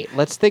 hey,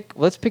 let's pick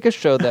a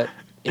show that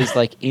is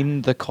like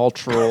in the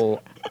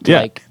cultural.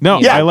 Yeah. Like, No,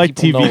 you know, I like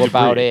people TV know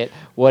about debris. it.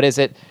 What is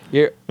it?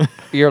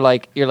 You're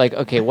like,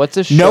 okay, what's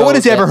a show? No one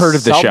has that ever heard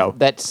of this show.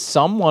 that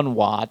someone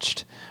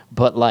watched,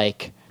 but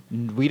like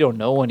we don't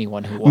know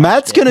anyone who watched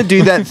Matt's it. going to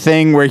do that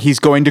thing where he's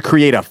going to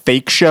create a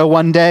fake show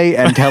one day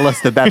and tell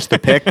us that that's the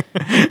pick.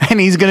 And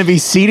he's going to be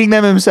seeding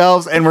them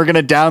himself, and we're going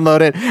to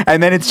download it.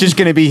 And then it's just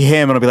going to be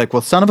him. And I'll be like,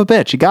 well, son of a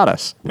bitch, you got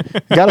us. You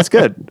got us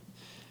good.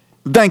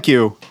 Thank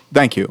you.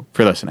 Thank you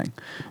for listening.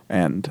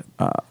 And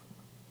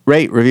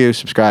rate, review,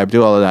 subscribe,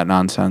 do all of that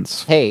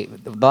nonsense. Hey,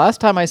 the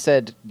last time I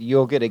said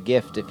you'll get a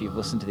gift if you've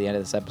listened to the end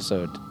of this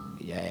episode,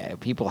 yeah,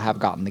 people have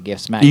gotten the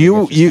gifts. Matt,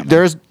 your gift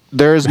is coming.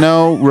 There's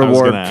no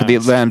reward gonna for the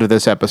ask. end of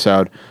this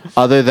episode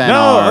other than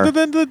other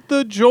than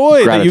the joy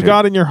that gratitude. you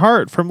got in your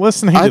heart from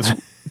listening to this.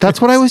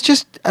 That's what I was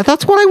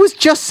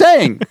just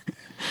saying. It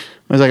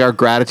was like our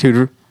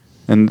gratitude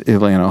and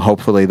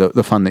hopefully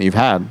the fun that you've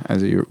had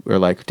as you were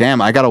like,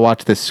 damn, I got to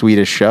watch this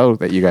Swedish show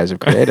that you guys have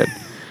created.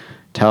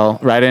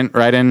 Write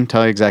in,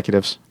 tell the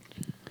executives.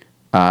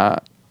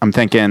 I'm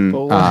thinking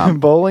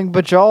Bowling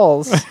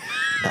Bajals.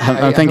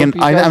 I'm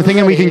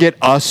thinking we can get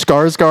a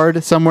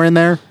Skarsgård somewhere in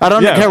there. I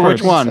don't Yeah, care of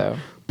which course. one, So.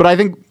 but I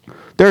think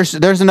there's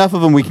enough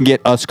of them we can get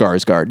a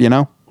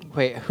Skarsgård,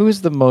 Wait, who's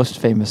the most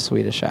famous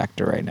Swedish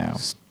actor right now?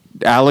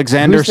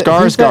 Alexander Who's that-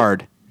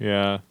 Skarsgård.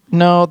 Yeah.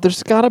 No,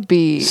 there's got to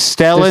be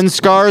Stellan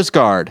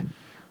Skarsgård.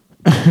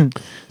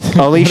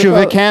 Alicia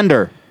What about-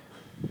 Vikander.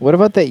 What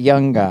about that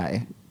young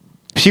guy?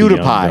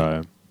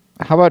 PewDiePie.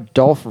 How about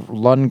Dolph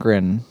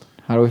Lundgren?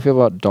 How do we feel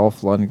about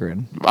Dolph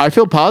Lundgren? I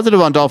feel positive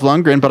on Dolph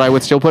Lundgren, but I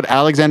would still put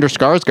Alexander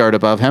Skarsgård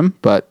above him.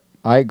 But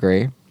I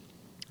agree.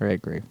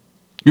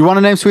 you want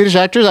to name Swedish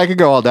actors? I could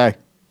go all day.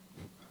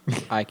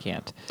 I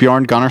can't.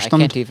 Bjorn I Gunnarsson.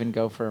 can't even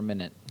go for a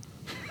minute.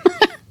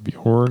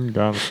 Bjorn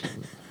got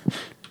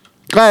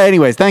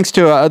Anyways, thanks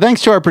to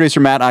our producer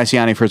Matt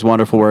Isiani for his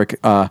wonderful work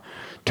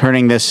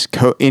turning this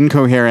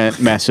incoherent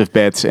mess of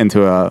bits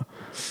into a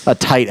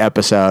tight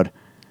episode.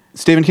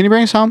 Steven, can you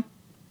bring us home?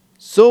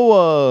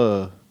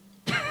 So,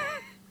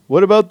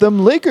 what about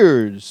them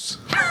Lakers?